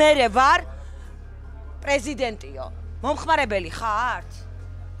მომხმარებელი და მე ვარ პრეზიდენტიო. მომხმარებელი ხართ?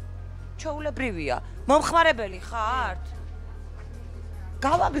 ჩვეულებრივია. მომხმარებელი ხართ?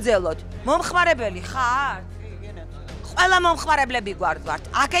 გავაგზელოთ. მომხმარებელი ხართ? ყველა მომხმარებლები გვართ.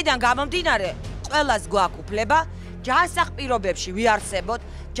 აქედან გამომდინარე, ყველას გვაქვს უფლება ჯანსაღ პირობებში ვიარსებოთ,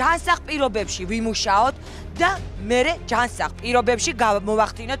 ჯანსაღ პირობებში ვიმუშაოთ და მერე ჯანსაღ პირობებში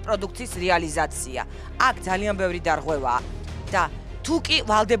მოვახდინოთ პროდუქციის რეალიზაცია. აქ ძალიან ბევრი დარღვევაა და თუ კი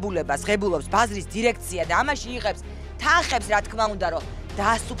ვალდებულებას ღებულობს ბაზრის დირექცია და ამაში იღებს თანხებს, რა თქმა უნდა, რომ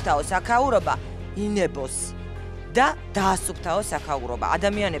დაასუფთავოს აქაურობა, ინებოს და დაასუფთავოს აქაურობა.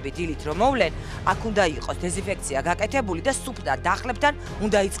 ადამიანები დილით რომ მოვლენ, აქ უნდა იყოს დეზინფექცია გაკეთებული და სუფთა დახლებთან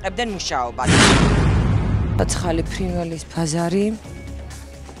უნდა იწყებდნენ მუშაობას. ცხალი ფრინველის ბაზარი.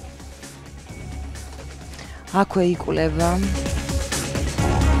 აქვე იკვლება.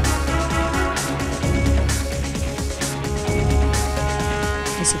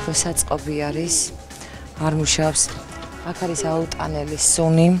 ეს უფრო საწყობი არის. არ მუშაობს. აქ არის აუტანელი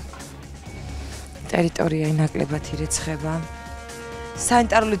სუნი. ტერიტორია ნაკლებად ირიცხება.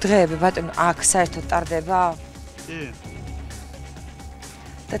 სანიტარული დღეები ბატონო აქ საერთოდ ტარდება? კი.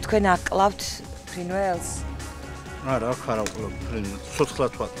 და თქვენ აკლავთ ფრინველს? არა, აქ არ აკლავ ფრინველს.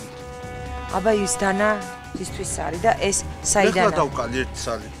 ცოცხლად ვატყობთ. აბა ის დანა ისთვის არის და ეს საიდანაა? ეხლა დავკალი ერთი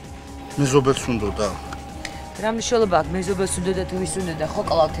სალი. მეზობელს უნდა და. რა მნიშვნელობა აქვს მეზობელს უნდა და თუ ვის უნდა და ხო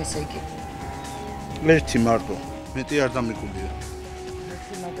კლავთ ესე იგი? ერთი მარტო. მეტი არ დამიკულია.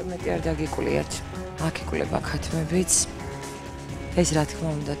 მეტი არ დაგიკულიათ. აქ იკვლება ქათმებიც. ეს რა თქმა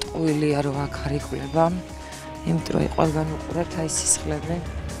უნდა ტყუილია რომ აქ არ იკვლება. იმიტომ რომ ყველგან უყურებთ აი სისხლები.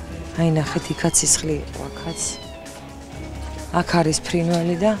 აი ნახეთ, იქაც სისხლი იყო, აქაც. აქ არის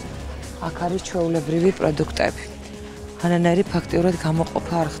ფრინველი და აქ არის ჩვეულებრივი პროდუქტები. ანანაირი ფაქტიურად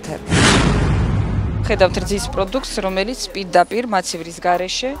გამოყოფა არ ხდება. ხედავთ რძის პროდუქტს, რომელიც პირდაპირ მაცივრის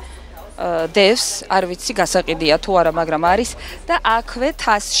გარეშე დევს, არ ვიცი გასაყიდია თუ არა, მაგრამ არის და აქვე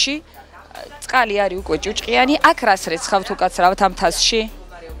თასში წყალი არის უკვე ჭუჭყიანი, აქ რას რეცხავთ უკაცრავთ ამ თასში?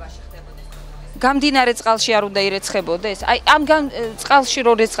 გამდინარე წყალში არ უნდა ირეცხებოდეს? აი ამ წყალში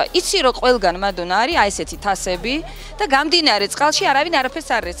რო რეცხა, იცი რომ ყველგან მადონა არის აი ესეთი თასები და გამდინარე წყალში არავინ არაფერს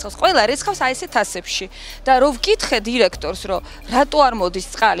არ რეცხავს. ყველა რეცხავს აი ესეთ თასებში. და რო ვკითხე დირექტორს, რომ რატო არ მოდის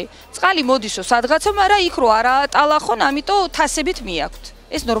წყალი? წყალი მოდისო სადღაცა, მაგრამ იქ რო არაა ტალახონ, ამიტომ თასებით მიაქვთ.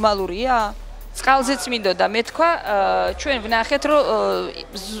 ეს ნორმალურია? წყალზეც მინდოდა მე თქვა, ჩვენ ვნახეთ რომ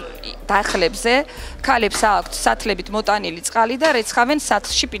დახლებზე ქალებს აქვთ სათლებით მოტანილი წყალი და რეცხავენ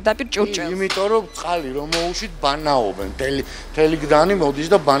სათლში პირდაპირ ჭურჭელს. იმიტომ რომ წყალი რომ მოუშვით ბანაობენ, მთელი გლდანი მოდის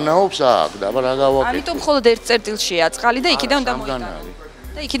და ბანაობს აქ და რა გავაკეთე. ამიტომ მხოლოდ ერთ წერტილშია წყალი და იქიდან უნდა მოიტანო.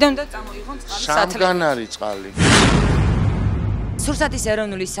 და იქიდან უნდა წამოიღონ წყალი სათლები. სამგან არის წყალი. სურსათის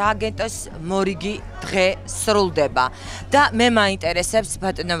ეროვნული სააგენტოს მორიგი დღე სრულდება და მე მაინტერესებს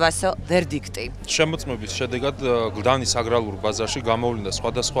ბატონო ვასო ვერდიქტი. შემოწმების შედეგად გლდანის აგრარულ ბაზარში გამოვლინდა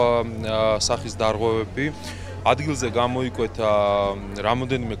სხვადასხვა სახის დარღვევები. ადგილზე გამოიკვეთა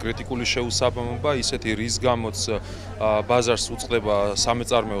რამოდენიმე კრიტიკული შეუსაბამობა, ისეთი რის გამოც ბაზარს უწყდება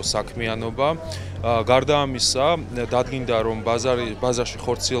სამეწარმეო საქმიანობა. გარდა ამისა, დადგინდა რომ ბაზარში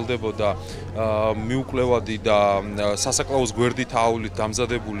ხორციელდებოდა მიუკლევადი და სასაკლაოს გვერდით აავლით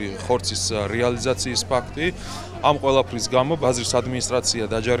დამზადებული ხორცის რეალიზაციის ფაქტი. ამ ყველაფრის გამო ბაზრის ადმინისტრაცია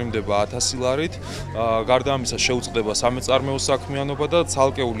დაჯარიმდება 1000 ლარით. გარდა ამისა შეუწყდება სამეწარმეო საქმიანობა და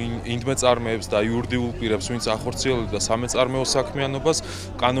ცალკეულ ინდმეწარმეებს და იურიდიულ პირებს, ვინც ახორციელებდა სამეწარმეო საქმიანობას,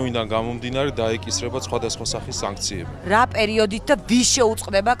 კანონიდან გამომდინარე დაეკისრება სხვადასხვა სახის სანქციები. რა პერიოდით და ვის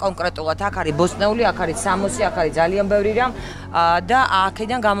შეუწყდება კონკრეტულად? აქ არის ბოსტნეული, აქ არის სამოსი, აქ არის ძალიან ბევრი რამ და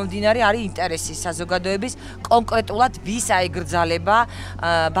აქედან გამომდინარე არის ინტერესი საზოგადოების კონკრეტულად ვის აიგრძალება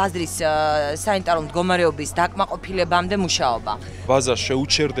ბაზრის სანიტარული მდგომარეობის დაკმაყოფილებამდე მუშაობა. ბაზარს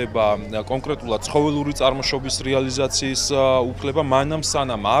შეუჩერდება კონკრეტულად ცხოველური წარმოშობის რეალიზაციის უფლება, მანამ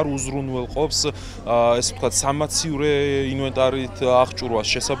სანამ არ უზრუნველყოფს ესე ვთქვათ სამაცივრე ინვენტარით აღჭურვას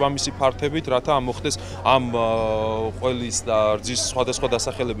შესაბამისი ფართებით, რათა მოხდეს ამ ყველის და რძის სხვადასხვა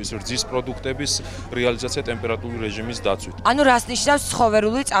დასახელების რძის პროდუქტების რეალიზაცია ტემპერატურული რეჟიმის დაცვით. ანუ რას ნიშნავს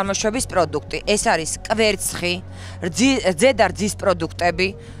ცხოველური წარმოშობის პროდუქტი? ეს არის კვერცხი, რძე და რძის პროდუქტები,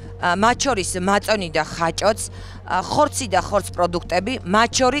 მათ შორის მაწონი და ხაჭოც, ხორცი და ხორც პროდუქტები, მათ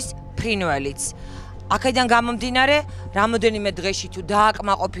შორის ფრინველიც. აქედან გამომდინარე, რამოდენიმე დღეში თუ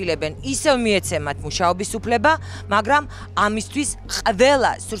დააკმაყოფილებენ, ისევ მიეცემათ მუშაობის უფლება, მაგრამ ამისთვის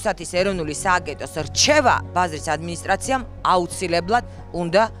ყველა სურსათის ეროვნული სააგენტოს რჩევა ბაზრის ადმინისტრაციამ აუცილებლად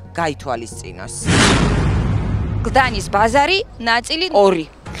უნდა გაითვალისწინოს. გლდანის ბაზარი ნაწილი 2.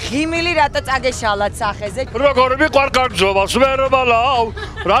 ხიმილი რატო წაგეშალათ სახეზე? როგორ მიყვარგან ძოვას ვერ ბალავ,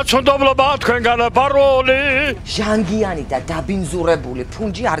 რაც უნდობლობა თქვენგან პაროლი. ჟანგიანი და დაბინძურებული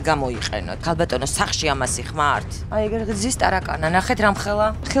ფუნჯი არ გამოიყენოთ. ხალბატონო სახში ამასი ხმართ. აი ეგრე რძის ტარაკანა, ნახეთ რამხელა.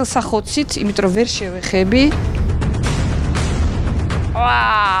 ხელსახოცით, იმიტომ რომ ვერ შევეხები.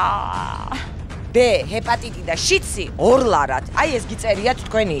 ბ, ჰეპატიტი და შიცი 2 ლარად. აი ეს გიწერიათ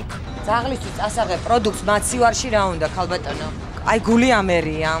თქვენი იქ. ძაღლისთვის წასაღებ პროდუქტს მაცივარში რა უნდა ხალბატონო? აი გული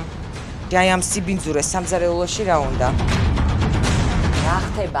ამერია. აი ამ სიბინძურეს სამზარეულოში რა უნდა? რა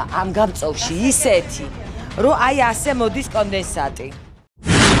ხდება ამ გამწოვში ისეთი, რომ აი ასე მოდის კონდენსატი.